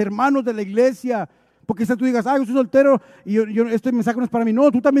hijos, de mis hermanos de la iglesia. Porque si tú digas, yo soy soltero y este mensaje no es para mí.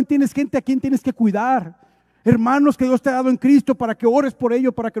 No, tú también tienes gente a quien tienes que cuidar. Hermanos que Dios te ha dado en Cristo para que ores por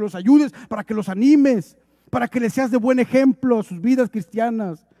ellos, para que los ayudes, para que los animes, para que les seas de buen ejemplo a sus vidas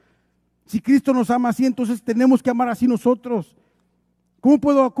cristianas. Si Cristo nos ama así, entonces tenemos que amar así nosotros. ¿Cómo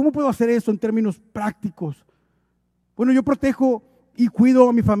puedo hacer eso en términos prácticos? Bueno, yo protejo y cuido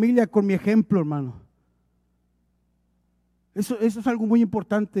a mi familia con mi ejemplo, hermano. Eso es algo muy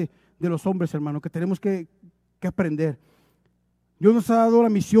importante de los hombres, hermano, que tenemos que aprender. Dios nos ha dado la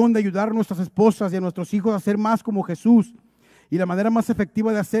misión de ayudar a nuestras esposas y a nuestros hijos a ser más como Jesús. Y la manera más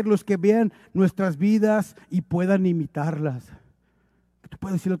efectiva de hacerlo es que vean nuestras vidas y puedan imitarlas. Tú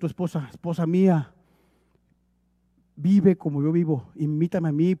puedes decirle a tu esposa, esposa mía, vive como yo vivo, imítame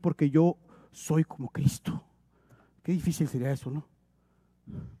a mí porque yo soy como Cristo. Qué difícil sería eso, ¿no?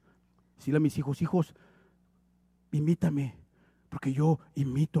 Decirle a mis hijos, hijos, imítame porque yo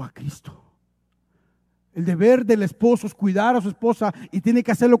imito a Cristo. El deber del esposo es cuidar a su esposa y tiene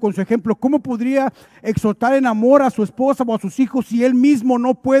que hacerlo con su ejemplo. ¿Cómo podría exhortar en amor a su esposa o a sus hijos si él mismo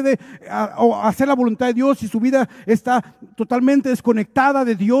no puede hacer la voluntad de Dios, si su vida está totalmente desconectada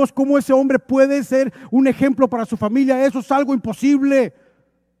de Dios? ¿Cómo ese hombre puede ser un ejemplo para su familia? Eso es algo imposible.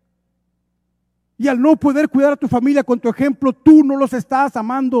 Y al no poder cuidar a tu familia con tu ejemplo, tú no los estás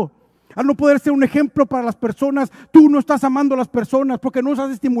amando. Al no poder ser un ejemplo para las personas, tú no estás amando a las personas porque no estás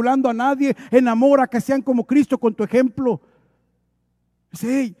estimulando a nadie en amor a que sean como Cristo con tu ejemplo.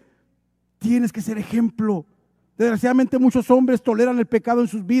 Sí, tienes que ser ejemplo. Desgraciadamente muchos hombres toleran el pecado en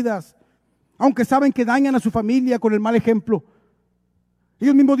sus vidas, aunque saben que dañan a su familia con el mal ejemplo.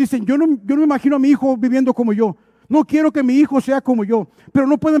 Ellos mismos dicen, yo no me imagino a mi hijo viviendo como yo. No quiero que mi hijo sea como yo, pero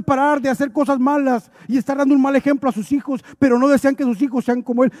no pueden parar de hacer cosas malas y estar dando un mal ejemplo a sus hijos, pero no desean que sus hijos sean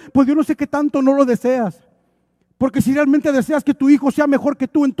como él. Pues yo no sé qué tanto no lo deseas, porque si realmente deseas que tu hijo sea mejor que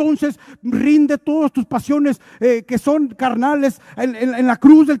tú, entonces rinde todas tus pasiones que son carnales en la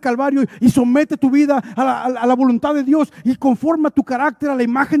cruz del Calvario y somete tu vida a la voluntad de Dios y conforma tu carácter a la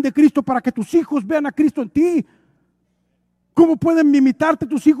imagen de Cristo para que tus hijos vean a Cristo en ti. ¿Cómo pueden imitarte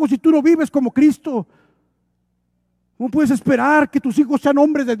tus hijos si tú no vives como Cristo? ¿Cómo puedes esperar que tus hijos sean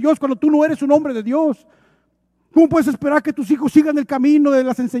hombres de Dios cuando tú no eres un hombre de Dios? ¿Cómo puedes esperar que tus hijos sigan el camino de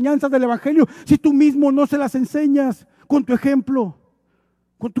las enseñanzas del Evangelio si tú mismo no se las enseñas con tu ejemplo,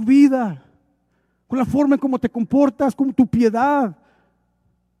 con tu vida, con la forma en cómo te comportas, con tu piedad?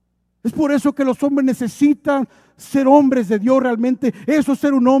 Es por eso que los hombres necesitan ser hombres de Dios realmente. Eso es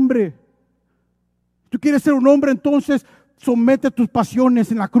ser un hombre. Tú quieres ser un hombre, entonces somete tus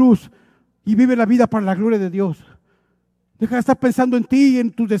pasiones en la cruz y vive la vida para la gloria de Dios. Deja de estar pensando en ti, en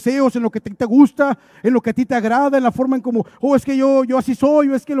tus deseos, en lo que te gusta, en lo que a ti te agrada, en la forma en como, es que yo así soy,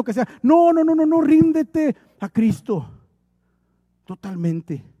 o es que lo que sea. No, ríndete a Cristo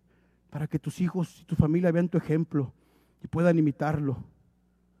totalmente para que tus hijos y tu familia vean tu ejemplo y puedan imitarlo.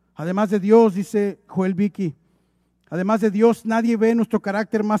 Además de Dios, dice Joel Vicky, además de Dios, nadie ve nuestro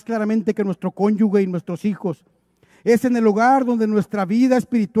carácter más claramente que nuestro cónyuge y nuestros hijos. Es en el hogar donde nuestra vida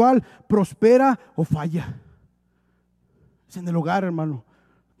espiritual prospera o falla. Es en el hogar, hermano.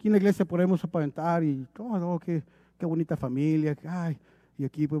 Aquí en la iglesia podemos aparentar y qué bonita familia. Y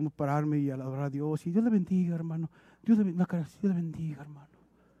aquí podemos pararme y alabar a Dios. Y Dios le bendiga, hermano. Dios le bendiga, hermano.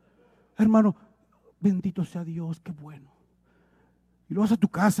 hermano, bendito sea Dios, qué bueno. Y luego vas a tu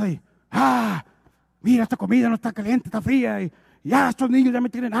casa y, mira, esta comida no está caliente, está fría. Y estos niños ya me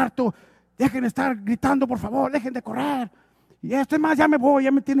tienen harto. Dejen de estar gritando, por favor, dejen de correr. Y esto es más, ya me voy,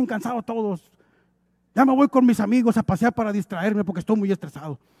 ya me tienen cansado todos. Ya me voy con mis amigos a pasear para distraerme porque estoy muy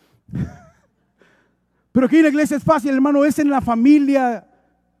estresado. Pero aquí en la iglesia es fácil, hermano, es en la familia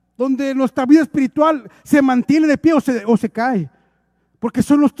donde nuestra vida espiritual se mantiene de pie o se cae. Porque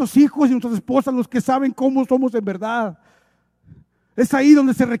son nuestros hijos y nuestras esposas los que saben cómo somos en verdad. Es ahí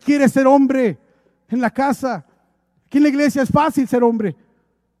donde se requiere ser hombre, en la casa. Aquí en la iglesia es fácil ser hombre.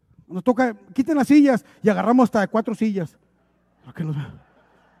 Nos toca, quiten las sillas y agarramos hasta 4 sillas.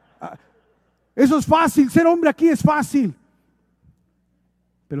 Eso es fácil, ser hombre aquí es fácil.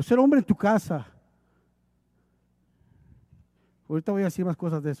 Pero ser hombre en tu casa. Ahorita voy a decir más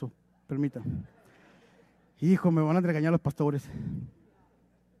cosas de eso, permítanme. Hijo, me van a regañar los pastores.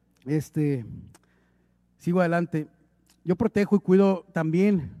 Sigo adelante. Yo protejo y cuido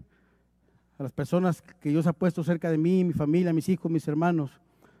también a las personas que Dios ha puesto cerca de mí, mi familia, mis hijos, mis hermanos,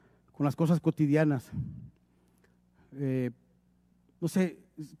 con las cosas cotidianas. No sé,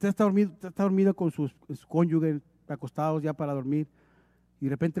 usted está dormido con su cónyuge, acostados ya para dormir, y de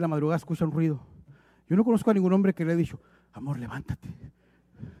repente en la madrugada escucha un ruido. Yo no conozco a ningún hombre que le haya dicho, amor, levántate.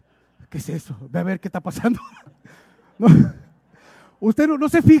 ¿Qué es eso? Ve a ver qué está pasando. No. Usted no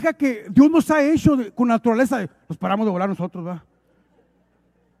se fija que Dios nos ha hecho con naturaleza, nos paramos de volar nosotros, ¿va?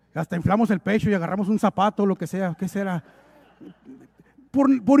 Hasta inflamos el pecho y agarramos un zapato, lo que sea, ¿qué será?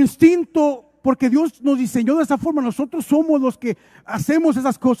 Por instinto, porque Dios nos diseñó de esa forma, nosotros somos los que hacemos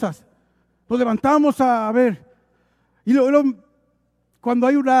esas cosas. Nos levantamos a ver, y cuando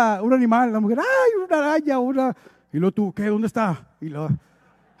hay un animal, la mujer, ¡ay, una araña! Y luego tú, ¿qué? ¿Dónde está? Y luego,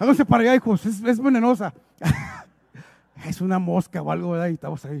 háganse para allá, hijos, es venenosa. Es una mosca o algo, ¿verdad? Y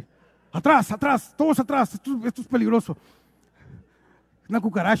estamos ahí. Atrás, todos atrás, esto es peligroso. Una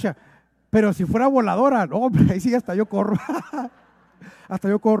cucaracha. Pero si fuera voladora, no, hombre, ahí sí hasta yo corro. Hasta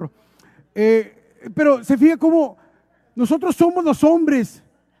yo corro. Pero se fija cómo nosotros somos los hombres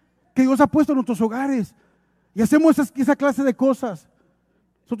que Dios ha puesto en nuestros hogares y hacemos esa clase de cosas.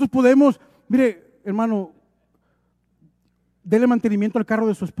 Nosotros podemos, mire, hermano, dele mantenimiento al carro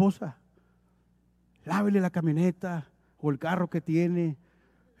de su esposa. Lávele la camioneta o el carro que tiene,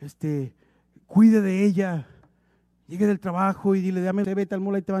 cuide de ella, llegue del trabajo y dile, vete al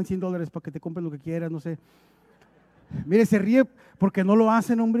mall, ahí te van $100 para que te compres lo que quieras, no sé. Mire, se ríe porque no lo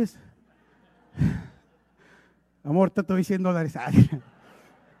hacen, hombres. Amor, te doy $100.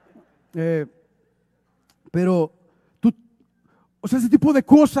 Pero tú, o sea, ese tipo de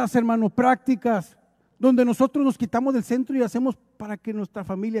cosas, hermano, prácticas, donde nosotros nos quitamos del centro y hacemos para que nuestra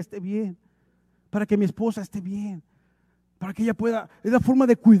familia esté bien, para que mi esposa esté bien, para que ella pueda, es la forma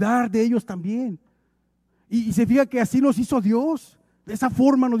de cuidar de ellos también. Y se fija que así nos hizo Dios, de esa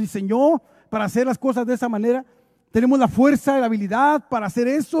forma nos diseñó para hacer las cosas de esa manera. Tenemos la fuerza y la habilidad para hacer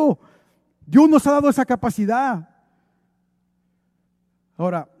eso. Dios nos ha dado esa capacidad.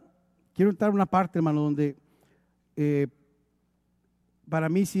 Ahora, quiero entrar en una parte, hermano, donde para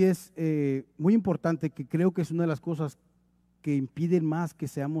mí sí es muy importante, que creo que es una de las cosas que impiden más que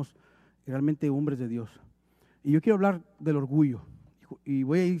seamos realmente hombres de Dios. Y yo quiero hablar del orgullo. Y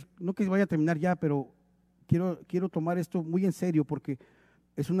voy a ir, no que vaya a terminar ya, pero quiero tomar esto muy en serio porque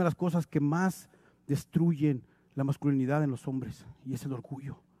es una de las cosas que más destruyen la masculinidad en los hombres, y es el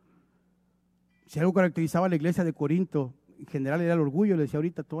orgullo. Si algo caracterizaba a la iglesia de Corinto, en general era el orgullo. Le decía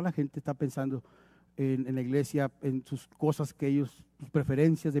ahorita, toda la gente está pensando en la iglesia, en sus cosas que ellos, sus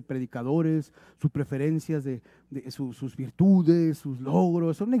preferencias de predicadores, sus preferencias de sus virtudes, sus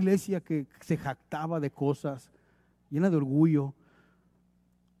logros. Es una iglesia que se jactaba de cosas, llena de orgullo.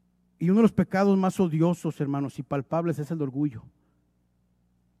 Y uno de los pecados más odiosos, hermanos, y palpables es el orgullo.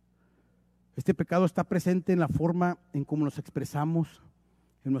 Este pecado está presente en la forma en cómo nos expresamos,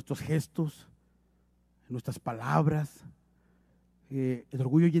 en nuestros gestos, en nuestras palabras. El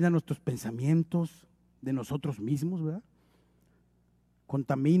orgullo llena nuestros pensamientos de nosotros mismos, ¿verdad?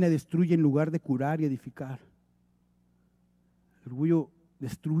 Contamina y destruye en lugar de curar y edificar. El orgullo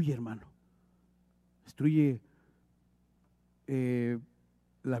destruye, hermano. Destruye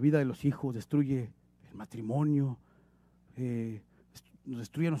la vida de los hijos, destruye el matrimonio, nos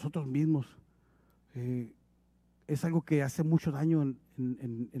destruye a nosotros mismos. Es algo que hace mucho daño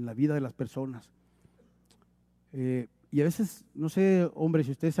en la vida de las personas. Y a veces, no sé, hombres,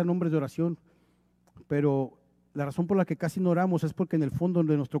 si ustedes sean hombres de oración, pero la razón por la que casi no oramos es porque en el fondo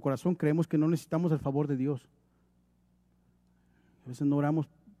de nuestro corazón creemos que no necesitamos el favor de Dios. A veces no oramos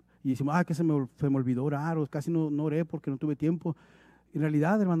y decimos, que se me olvidó orar, o casi no oré porque no tuve tiempo. En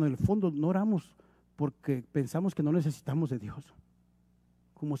realidad, hermano, en el fondo no oramos porque pensamos que no necesitamos de Dios,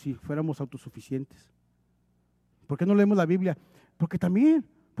 como si fuéramos autosuficientes. ¿Por qué no leemos la Biblia? Porque también,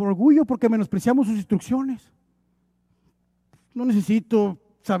 por orgullo, porque menospreciamos sus instrucciones. No necesito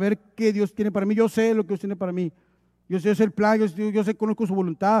saber qué Dios tiene para mí, yo sé lo que Dios tiene para mí. Yo sé el plan, yo sé, conozco su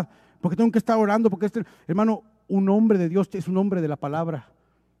voluntad. Porque tengo que estar orando, porque hermano, un hombre de Dios es un hombre de la palabra.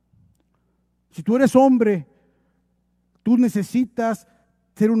 Si tú eres hombre, tú necesitas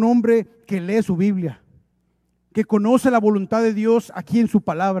ser un hombre que lee su Biblia, que conoce la voluntad de Dios aquí en su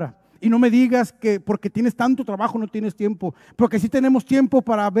palabra. Y no me digas que porque tienes tanto trabajo no tienes tiempo, porque sí tenemos tiempo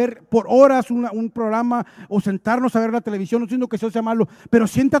para ver por horas un programa o sentarnos a ver la televisión, no diciendo que eso sea malo, pero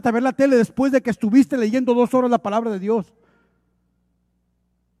siéntate a ver la tele después de que estuviste leyendo 2 horas la palabra de Dios.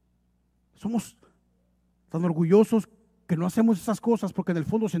 Somos tan orgullosos que no hacemos esas cosas porque en el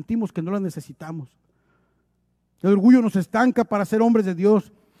fondo sentimos que no las necesitamos. El orgullo nos estanca para ser hombres de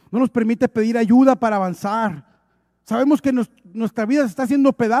Dios, no nos permite pedir ayuda para avanzar. Sabemos que nuestra vida se está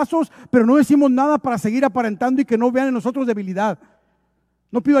haciendo pedazos, pero no decimos nada para seguir aparentando y que no vean en nosotros debilidad.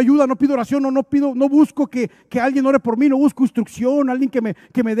 No pido ayuda, no pido oración, no busco que alguien ore por mí, no busco instrucción, alguien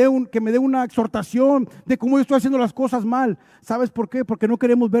que me dé una exhortación de cómo yo estoy haciendo las cosas mal. ¿Sabes por qué? Porque no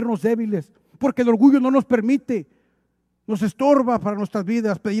queremos vernos débiles, porque el orgullo no nos permite, nos estorba para nuestras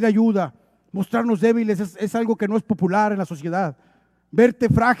vidas pedir ayuda. Mostrarnos débiles es algo que no es popular en la sociedad. Verte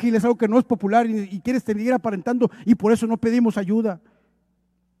frágil es algo que no es popular y quieres seguir aparentando y por eso no pedimos ayuda.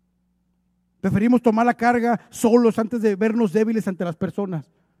 Preferimos tomar la carga solos antes de vernos débiles ante las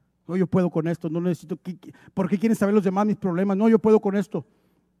personas. No, yo puedo con esto, no necesito. ¿Por qué quieren saber los demás mis problemas? No, yo puedo con esto.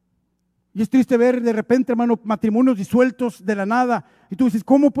 Y es triste ver de repente, hermano, matrimonios disueltos de la nada. Y tú dices,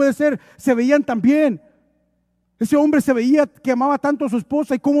 ¿cómo puede ser? Se veían tan bien. Ese hombre se veía que amaba tanto a su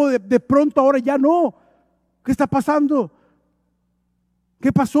esposa y cómo de pronto ahora ya no. ¿Qué está pasando?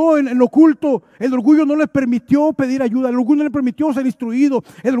 ¿Qué pasó en lo oculto? El orgullo no le permitió pedir ayuda, el orgullo no le permitió ser instruido,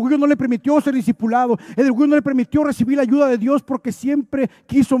 el orgullo no le permitió ser discipulado, el orgullo no le permitió recibir la ayuda de Dios porque siempre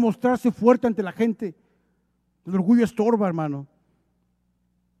quiso mostrarse fuerte ante la gente. El orgullo estorba, hermano.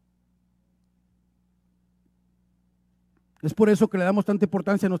 Es por eso que le damos tanta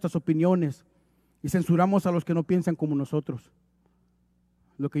importancia a nuestras opiniones y censuramos a los que no piensan como nosotros.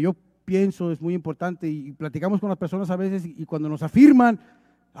 Lo que yo pienso es muy importante y platicamos con las personas a veces y cuando nos afirman,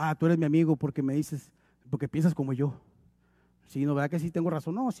 tú eres mi amigo porque me dices, porque piensas como yo. Sí, ¿no? ¿Verdad que sí tengo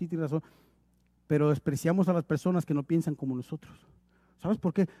razón? No, sí tienes razón. Pero despreciamos a las personas que no piensan como nosotros. ¿Sabes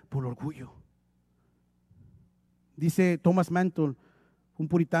por qué? Por orgullo. Dice Thomas Manton, un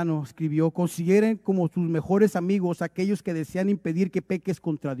puritano, escribió, consideren como sus mejores amigos aquellos que desean impedir que peques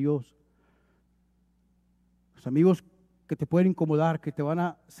contra Dios. Los amigos que te pueden incomodar, que te van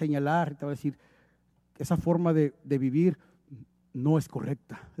a señalar, te van a decir que esa forma de vivir no es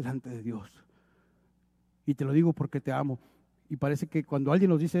correcta delante de Dios. Y te lo digo porque te amo. Y parece que cuando alguien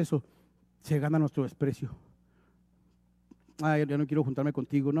nos dice eso, se gana nuestro desprecio. Ya no quiero juntarme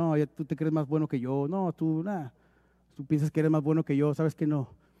contigo. No, ya tú te crees más bueno que yo. No, tú piensas que eres más bueno que yo. Sabes que no.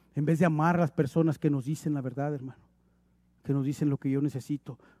 En vez de amar a las personas que nos dicen la verdad, hermano, que nos dicen lo que yo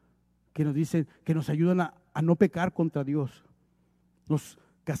necesito, que nos dicen, que nos ayudan a no pecar contra Dios. Nos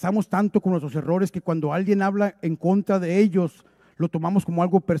casamos tanto con nuestros errores que cuando alguien habla en contra de ellos, lo tomamos como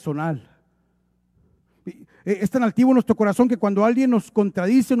algo personal. Es tan altivo nuestro corazón que cuando alguien nos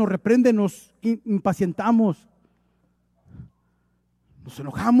contradice, nos reprende, nos impacientamos. Nos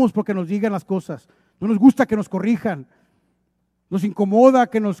enojamos porque nos digan las cosas. No nos gusta que nos corrijan. Nos incomoda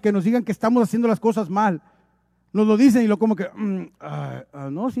que nos digan que estamos haciendo las cosas mal. Nos lo dicen y lo como que,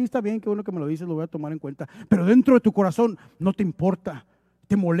 no, sí, está bien, qué bueno que me lo dices, lo voy a tomar en cuenta. Pero dentro de tu corazón no te importa,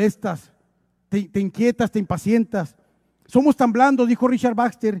 te molestas, te inquietas, te impacientas. Somos tan blandos, dijo Richard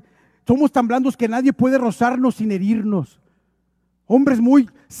Baxter, somos tan blandos que nadie puede rozarnos sin herirnos. Hombres muy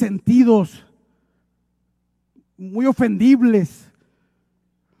sentidos, muy ofendibles.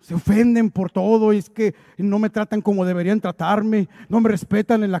 Se ofenden por todo y es que no me tratan como deberían tratarme, no me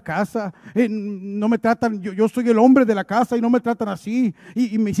respetan en la casa, no me tratan, yo soy el hombre de la casa y no me tratan así,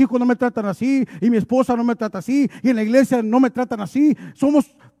 y mis hijos no me tratan así, y mi esposa no me trata así, y en la iglesia no me tratan así.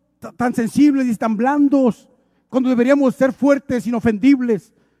 Somos tan sensibles y tan blandos cuando deberíamos ser fuertes,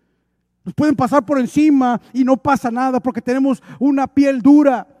 inofendibles. Nos pueden pasar por encima y no pasa nada porque tenemos una piel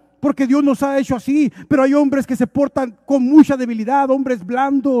dura. Porque Dios nos ha hecho así, pero hay hombres que se portan con mucha debilidad, hombres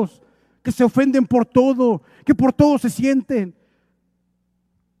blandos, que se ofenden por todo, que por todo se sienten.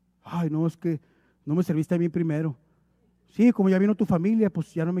 No, es que no me serviste a mí primero. Sí, como ya vino tu familia,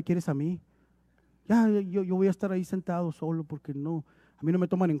 pues ya no me quieres a mí. Yo voy a estar ahí sentado solo porque no, a mí no me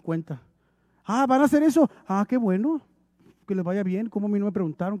toman en cuenta. ¿Van a hacer eso? Qué bueno. que les vaya bien. ¿Cómo a mí no me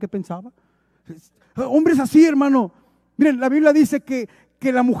preguntaron qué pensaba? Hombres así, hermano. Miren, la Biblia dice que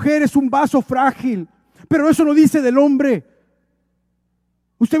la mujer es un vaso frágil, pero eso no dice del hombre.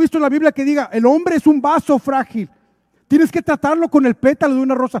 ¿Usted ha visto en la Biblia que diga, el hombre es un vaso frágil? Tienes que tratarlo con el pétalo de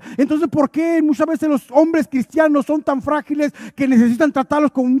una rosa. Entonces, ¿por qué muchas veces los hombres cristianos son tan frágiles que necesitan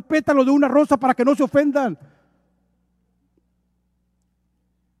tratarlos con un pétalo de una rosa para que no se ofendan?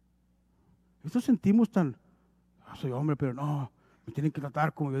 Nosotros sentimos tan, soy hombre, pero no, me tienen que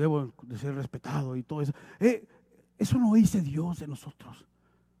tratar como yo debo de ser respetado y todo eso. Eso no dice Dios de nosotros.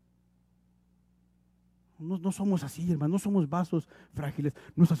 No somos así, hermano, no somos vasos frágiles.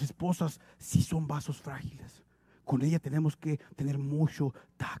 Nuestras esposas sí son vasos frágiles. Con ella tenemos que tener mucho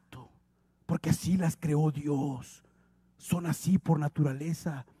tacto, porque así las creó Dios. Son así por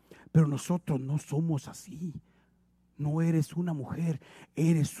naturaleza, pero nosotros no somos así. No eres una mujer,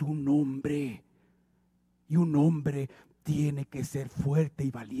 eres un hombre. Y un hombre tiene que ser fuerte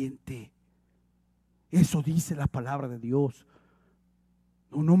y valiente. Eso dice la palabra de Dios.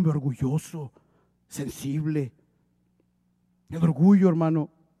 Un hombre orgulloso, sensible. El orgullo, hermano,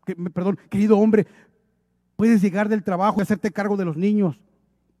 querido hombre, puedes llegar del trabajo y hacerte cargo de los niños.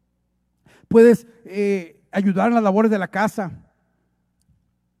 Puedes ayudar en las labores de la casa.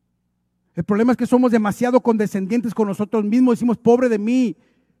 El problema es que somos demasiado condescendientes con nosotros mismos. Decimos, pobre de mí.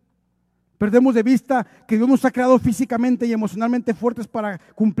 Perdemos de vista que Dios nos ha creado físicamente y emocionalmente fuertes para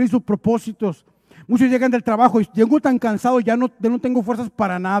cumplir sus propósitos. Muchos llegan del trabajo y llego tan cansado, ya no tengo fuerzas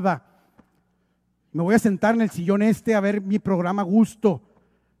para nada. Me voy a sentar en el sillón a ver mi programa a gusto,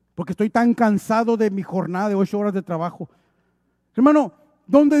 porque estoy tan cansado de mi jornada de 8 horas de trabajo. Hermano,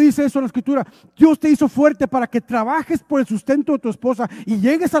 ¿dónde dice eso en la Escritura? Dios te hizo fuerte para que trabajes por el sustento de tu esposa y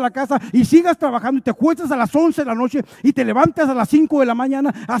llegues a la casa y sigas trabajando y te acuestas a las 11 de la noche y te levantas a las 5 de la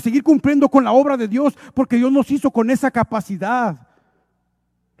mañana a seguir cumpliendo con la obra de Dios, porque Dios nos hizo con esa capacidad.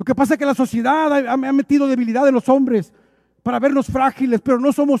 Lo que pasa es que la sociedad ha metido debilidad en los hombres para vernos frágiles, pero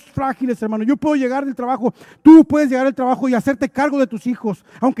no somos frágiles, hermano. Yo puedo llegar del trabajo, tú puedes llegar del trabajo y hacerte cargo de tus hijos,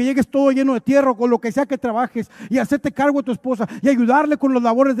 aunque llegues todo lleno de tierra o con lo que sea que trabajes, y hacerte cargo de tu esposa y ayudarle con las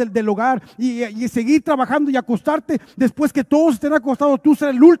labores del hogar y seguir trabajando y acostarte después que todos estén acostados. Tú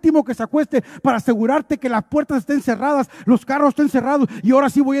serás el último que se acueste para asegurarte que las puertas estén cerradas, los carros estén cerrados y ahora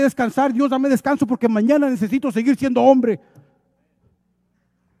sí voy a descansar. Dios, dame descanso porque mañana necesito seguir siendo hombre.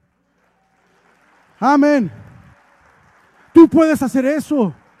 Amén. Tú puedes hacer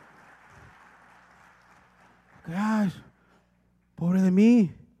eso. Ay, pobre de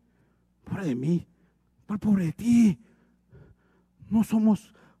mí. Pobre de ti. No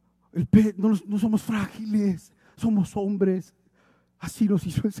somos no somos frágiles, somos hombres. Así nos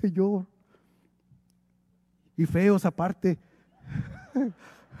hizo el Señor. Y feos aparte.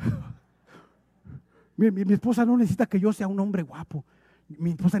 Mi esposa no necesita que yo sea un hombre guapo.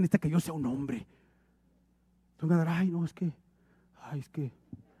 Mi esposa necesita que yo sea un hombre. Es que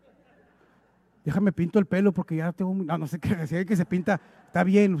déjame pinto el pelo porque ya tengo, no sé qué, si hay que se pinta, está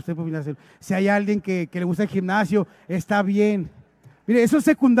bien, usted puede hacerlo. Si hay alguien que le gusta el gimnasio, está bien. Mire, eso es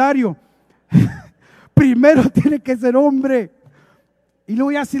secundario. Primero tiene que ser hombre. Y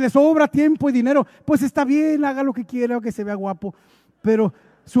luego ya si le sobra tiempo y dinero, pues está bien, haga lo que quiera, que se vea guapo. Pero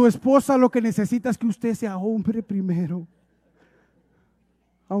su esposa lo que necesita es que usted sea hombre primero.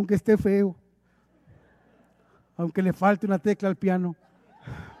 Aunque esté feo. Aunque le falte una tecla al piano.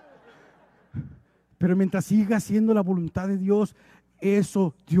 Pero mientras siga haciendo la voluntad de Dios,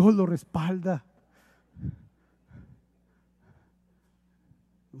 eso Dios lo respalda.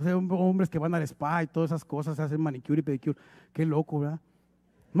 Hay hombres que van al spa y todas esas cosas, hacen manicure y pedicure. Qué loco, ¿verdad?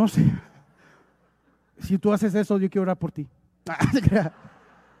 No sé. Si tú haces eso, yo quiero orar por ti.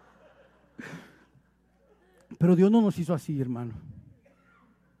 Pero Dios no nos hizo así, hermano.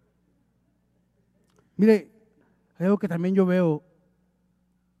 Mire, hay algo que también yo veo.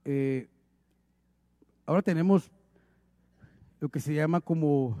 Ahora tenemos lo que se llama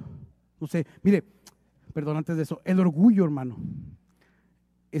como, no sé, mire, perdón, antes de eso, el orgullo, hermano,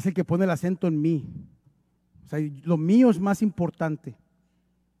 es el que pone el acento en mí. O sea, lo mío es más importante.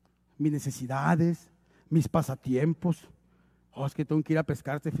 Mis necesidades, mis pasatiempos. Es que tengo que ir a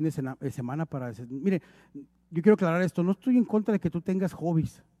pescar este fin de semana para... Mire, yo quiero aclarar esto, no estoy en contra de que tú tengas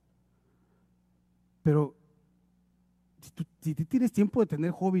hobbies, pero si tú tienes tiempo de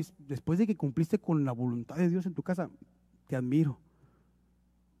tener hobbies después de que cumpliste con la voluntad de Dios en tu casa, te admiro.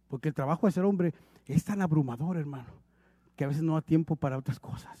 Porque el trabajo de ser hombre es tan abrumador, hermano, que a veces no da tiempo para otras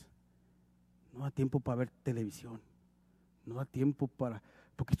cosas. No da tiempo para ver televisión. No da tiempo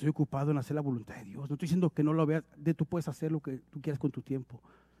porque estoy ocupado en hacer la voluntad de Dios. No estoy diciendo que no lo veas, tú puedes hacer lo que tú quieras con tu tiempo.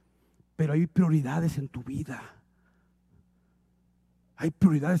 Pero hay prioridades en tu vida. Hay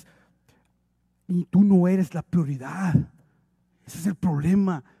prioridades y tú no eres la prioridad. Ese es el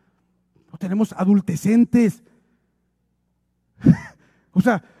problema. No tenemos adultecentes. O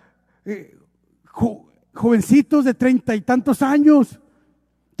sea, jovencitos de 30 y tantos años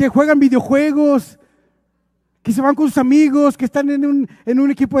que juegan videojuegos, que se van con sus amigos, que están en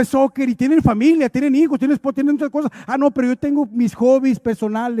un equipo de soccer y tienen familia, tienen hijos, tienen esposa, tienen otras cosas. Ah, no, pero yo tengo mis hobbies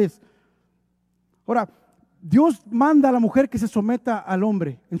personales. Ahora, Dios manda a la mujer que se someta al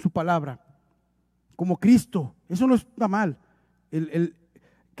hombre en su palabra, como Cristo. Eso no está mal.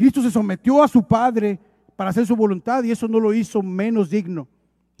 Cristo se sometió a su Padre para hacer su voluntad y eso no lo hizo menos digno.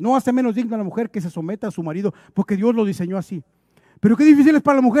 No hace menos digno a la mujer que se someta a su marido, porque Dios lo diseñó así. Pero qué difícil es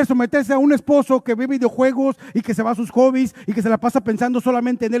para la mujer someterse a un esposo que ve videojuegos y que se va a sus hobbies y que se la pasa pensando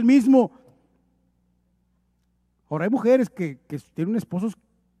solamente en él mismo. Ahora hay mujeres que tienen esposos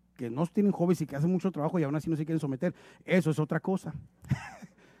que no tienen hobbies y que hacen mucho trabajo y aún así no se quieren someter. Eso es otra cosa.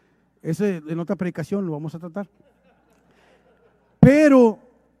 Eso en otra predicación lo vamos a tratar. Pero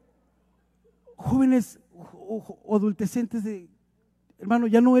jóvenes o adolescentes, hermano,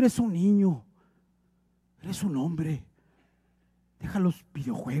 ya no eres un niño, eres un hombre. Deja los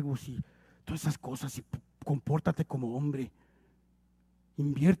videojuegos y todas esas cosas y compórtate como hombre.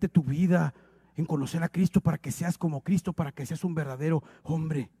 Invierte tu vida en conocer a Cristo para que seas como Cristo, para que seas un verdadero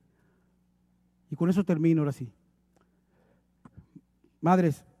hombre. Y con eso termino ahora sí.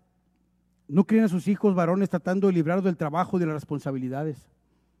 Madres, no críen a sus hijos varones tratando de librarlos del trabajo y de las responsabilidades.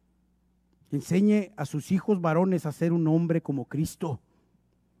 Enseñe a sus hijos varones a ser un hombre como Cristo.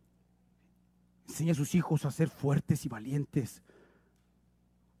 Enseñe a sus hijos a ser fuertes y valientes.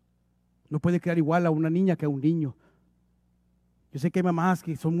 No puede criar igual a una niña que a un niño. Yo sé que hay mamás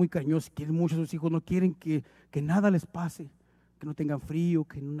que son muy cariñosas, quieren mucho a sus hijos, no quieren que nada les pase, que no tengan frío,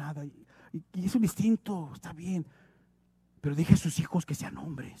 que nada. Y es un instinto, está bien. Pero deje a sus hijos que sean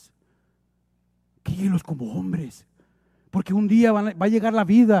hombres. Críelos como hombres. Porque un día va a llegar la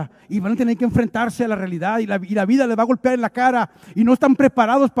vida y van a tener que enfrentarse a la realidad y la vida les va a golpear en la cara y no están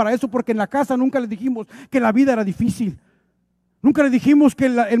preparados para eso porque en la casa nunca les dijimos que la vida era difícil. Nunca les dijimos que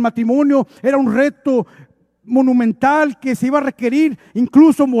el matrimonio era un reto monumental que se iba a requerir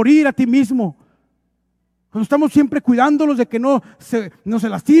incluso morir a ti mismo. Cuando estamos siempre cuidándolos de que no se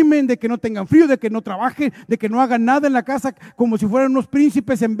lastimen, de que no tengan frío, de que no trabajen, de que no hagan nada en la casa como si fueran unos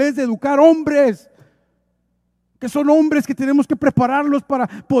príncipes en vez de educar hombres. Que son hombres que tenemos que prepararlos para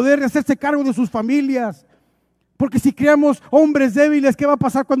poder hacerse cargo de sus familias. Porque si criamos hombres débiles, ¿qué va a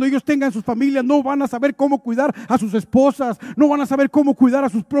pasar cuando ellos tengan sus familias? No van a saber cómo cuidar a sus esposas, no van a saber cómo cuidar a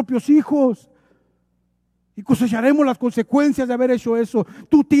sus propios hijos. Y cosecharemos las consecuencias de haber hecho eso.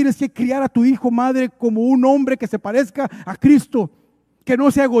 Tú tienes que criar a tu hijo, madre, como un hombre que se parezca a Cristo. Que no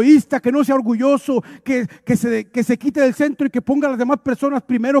sea egoísta, que no sea orgulloso, que se quite del centro y que ponga a las demás personas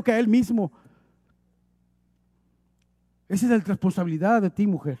primero que a él mismo. Esa es la responsabilidad de ti,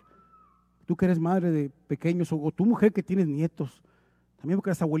 mujer. Tú que eres madre de pequeños o tu mujer que tienes nietos. También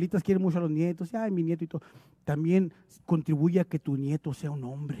porque las abuelitas quieren mucho a los nietos. Ay, mi nieto y todo. También contribuye a que tu nieto sea un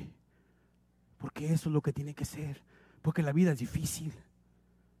hombre. Porque eso es lo que tiene que ser. Porque la vida es difícil.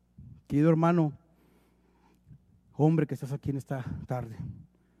 Querido hermano, hombre que estás aquí en esta tarde,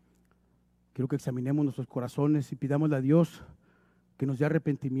 quiero que examinemos nuestros corazones y pidámosle a Dios que nos dé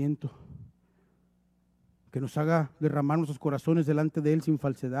arrepentimiento. Que nos haga derramar nuestros corazones delante de Él sin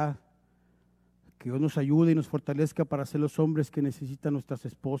falsedad. Que Dios nos ayude y nos fortalezca para ser los hombres que necesitan nuestras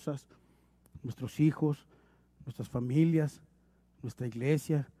esposas, nuestros hijos, nuestras familias, nuestra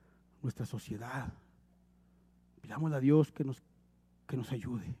iglesia, nuestra sociedad. Pidámosle a Dios que nos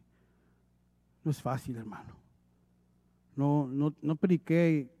ayude. No es fácil, hermano. No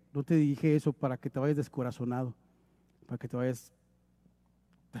prediqué, no te dije eso para que te vayas descorazonado, para que te vayas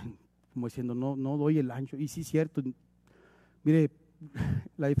como diciendo, no doy el ancho. Y sí, cierto. Mire,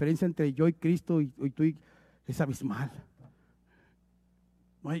 la diferencia entre yo y Cristo y tú es abismal.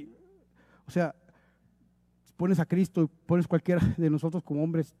 No hay, o sea, pones a Cristo y pones cualquiera de nosotros como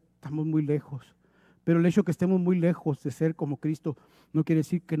hombres, estamos muy lejos. Pero el hecho de que estemos muy lejos de ser como Cristo no quiere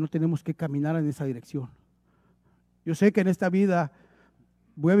decir que no tenemos que caminar en esa dirección. Yo sé que en esta vida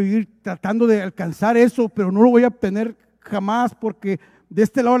voy a vivir tratando de alcanzar eso, pero no lo voy a obtener jamás porque de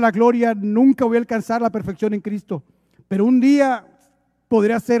este lado de la gloria nunca voy a alcanzar la perfección en Cristo. Pero un día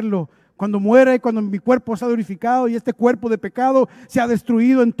podré hacerlo. Cuando muera y cuando mi cuerpo sea glorificado y este cuerpo de pecado sea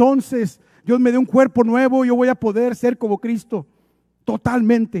destruido, entonces Dios me dé un cuerpo nuevo, yo voy a poder ser como Cristo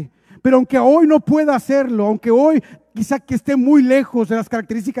totalmente. Pero aunque hoy no pueda hacerlo, aunque hoy quizá que esté muy lejos de las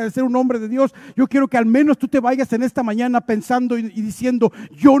características de ser un hombre de Dios, yo quiero que al menos tú te vayas en esta mañana pensando y diciendo,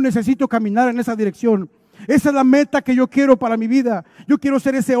 yo necesito caminar en esa dirección. Esa es la meta que yo quiero para mi vida. Yo quiero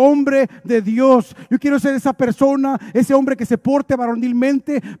ser ese hombre de Dios. Yo quiero ser esa persona, ese hombre que se porte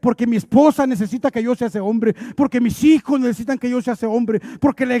varonilmente, porque mi esposa necesita que yo sea ese hombre, porque mis hijos necesitan que yo sea ese hombre,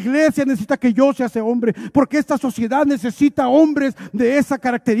 porque la iglesia necesita que yo sea ese hombre, porque esta sociedad necesita hombres de esas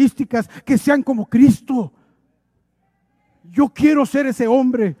características que sean como Cristo. Yo quiero ser ese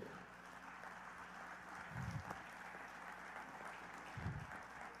hombre.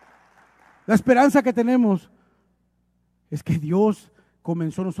 La esperanza que tenemos es que Dios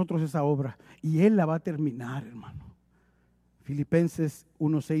comenzó en nosotros esa obra y Él la va a terminar, hermano. Filipenses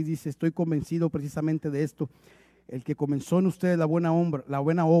 1:6 dice: estoy convencido precisamente de esto. El que comenzó en ustedes la buena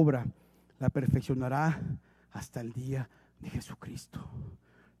obra, la perfeccionará hasta el día de Jesucristo.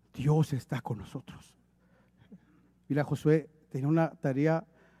 Dios está con nosotros. Mira, Josué tenía una tarea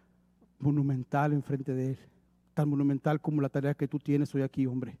monumental enfrente de él, tan monumental como la tarea que tú tienes hoy aquí,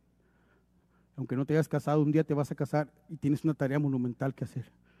 hombre. Aunque no te hayas casado, un día te vas a casar y tienes una tarea monumental que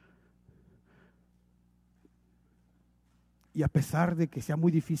hacer. Y a pesar de que sea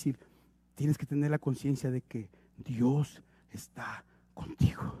muy difícil, tienes que tener la conciencia de que Dios está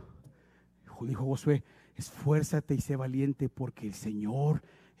contigo. Dijo Josué: esfuérzate y sé valiente, porque el Señor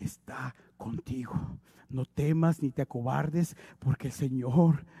está contigo. No temas ni te acobardes, porque el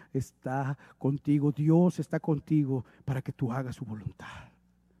Señor está contigo. Dios está contigo para que tú hagas su voluntad.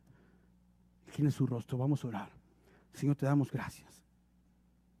 Tiene su rostro, vamos a orar. Señor, te damos gracias.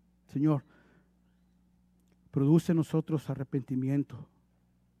 Señor, produce en nosotros arrepentimiento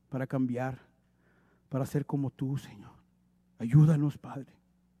para cambiar, para ser como tú, Señor. Ayúdanos, Padre.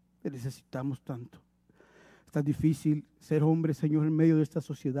 Te necesitamos tanto. Es tan difícil ser hombre, Señor, en medio de esta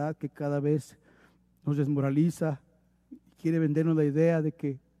sociedad que cada vez nos desmoraliza y quiere vendernos la idea de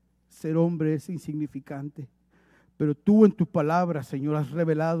que ser hombre es insignificante. Pero tú en tu palabra, Señor, has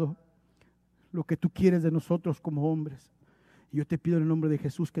revelado lo que tú quieres de nosotros como hombres. Y yo te pido en el nombre de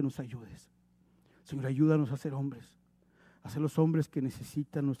Jesús que nos ayudes. Señor, ayúdanos a ser hombres, a ser los hombres que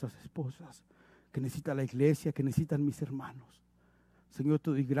necesitan nuestras esposas, que necesita la iglesia, que necesitan mis hermanos. Señor,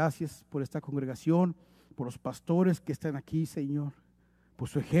 te doy gracias por esta congregación, por los pastores que están aquí, Señor, por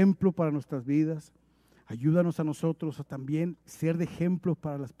su ejemplo para nuestras vidas. Ayúdanos a nosotros a también ser de ejemplo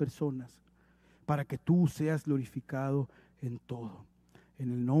para las personas, para que tú seas glorificado en todo.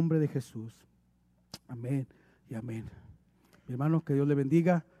 En el nombre de Jesús. Amén y amén. Mi hermano, que Dios le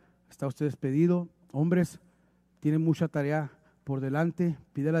bendiga. Está usted despedido. Hombres, tienen mucha tarea por delante.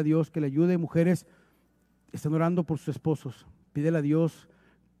 Pídele a Dios que le ayude. Mujeres, están orando por sus esposos. Pídele a Dios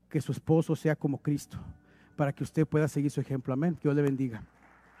que su esposo sea como Cristo, para que usted pueda seguir su ejemplo. Amén. Que Dios le bendiga.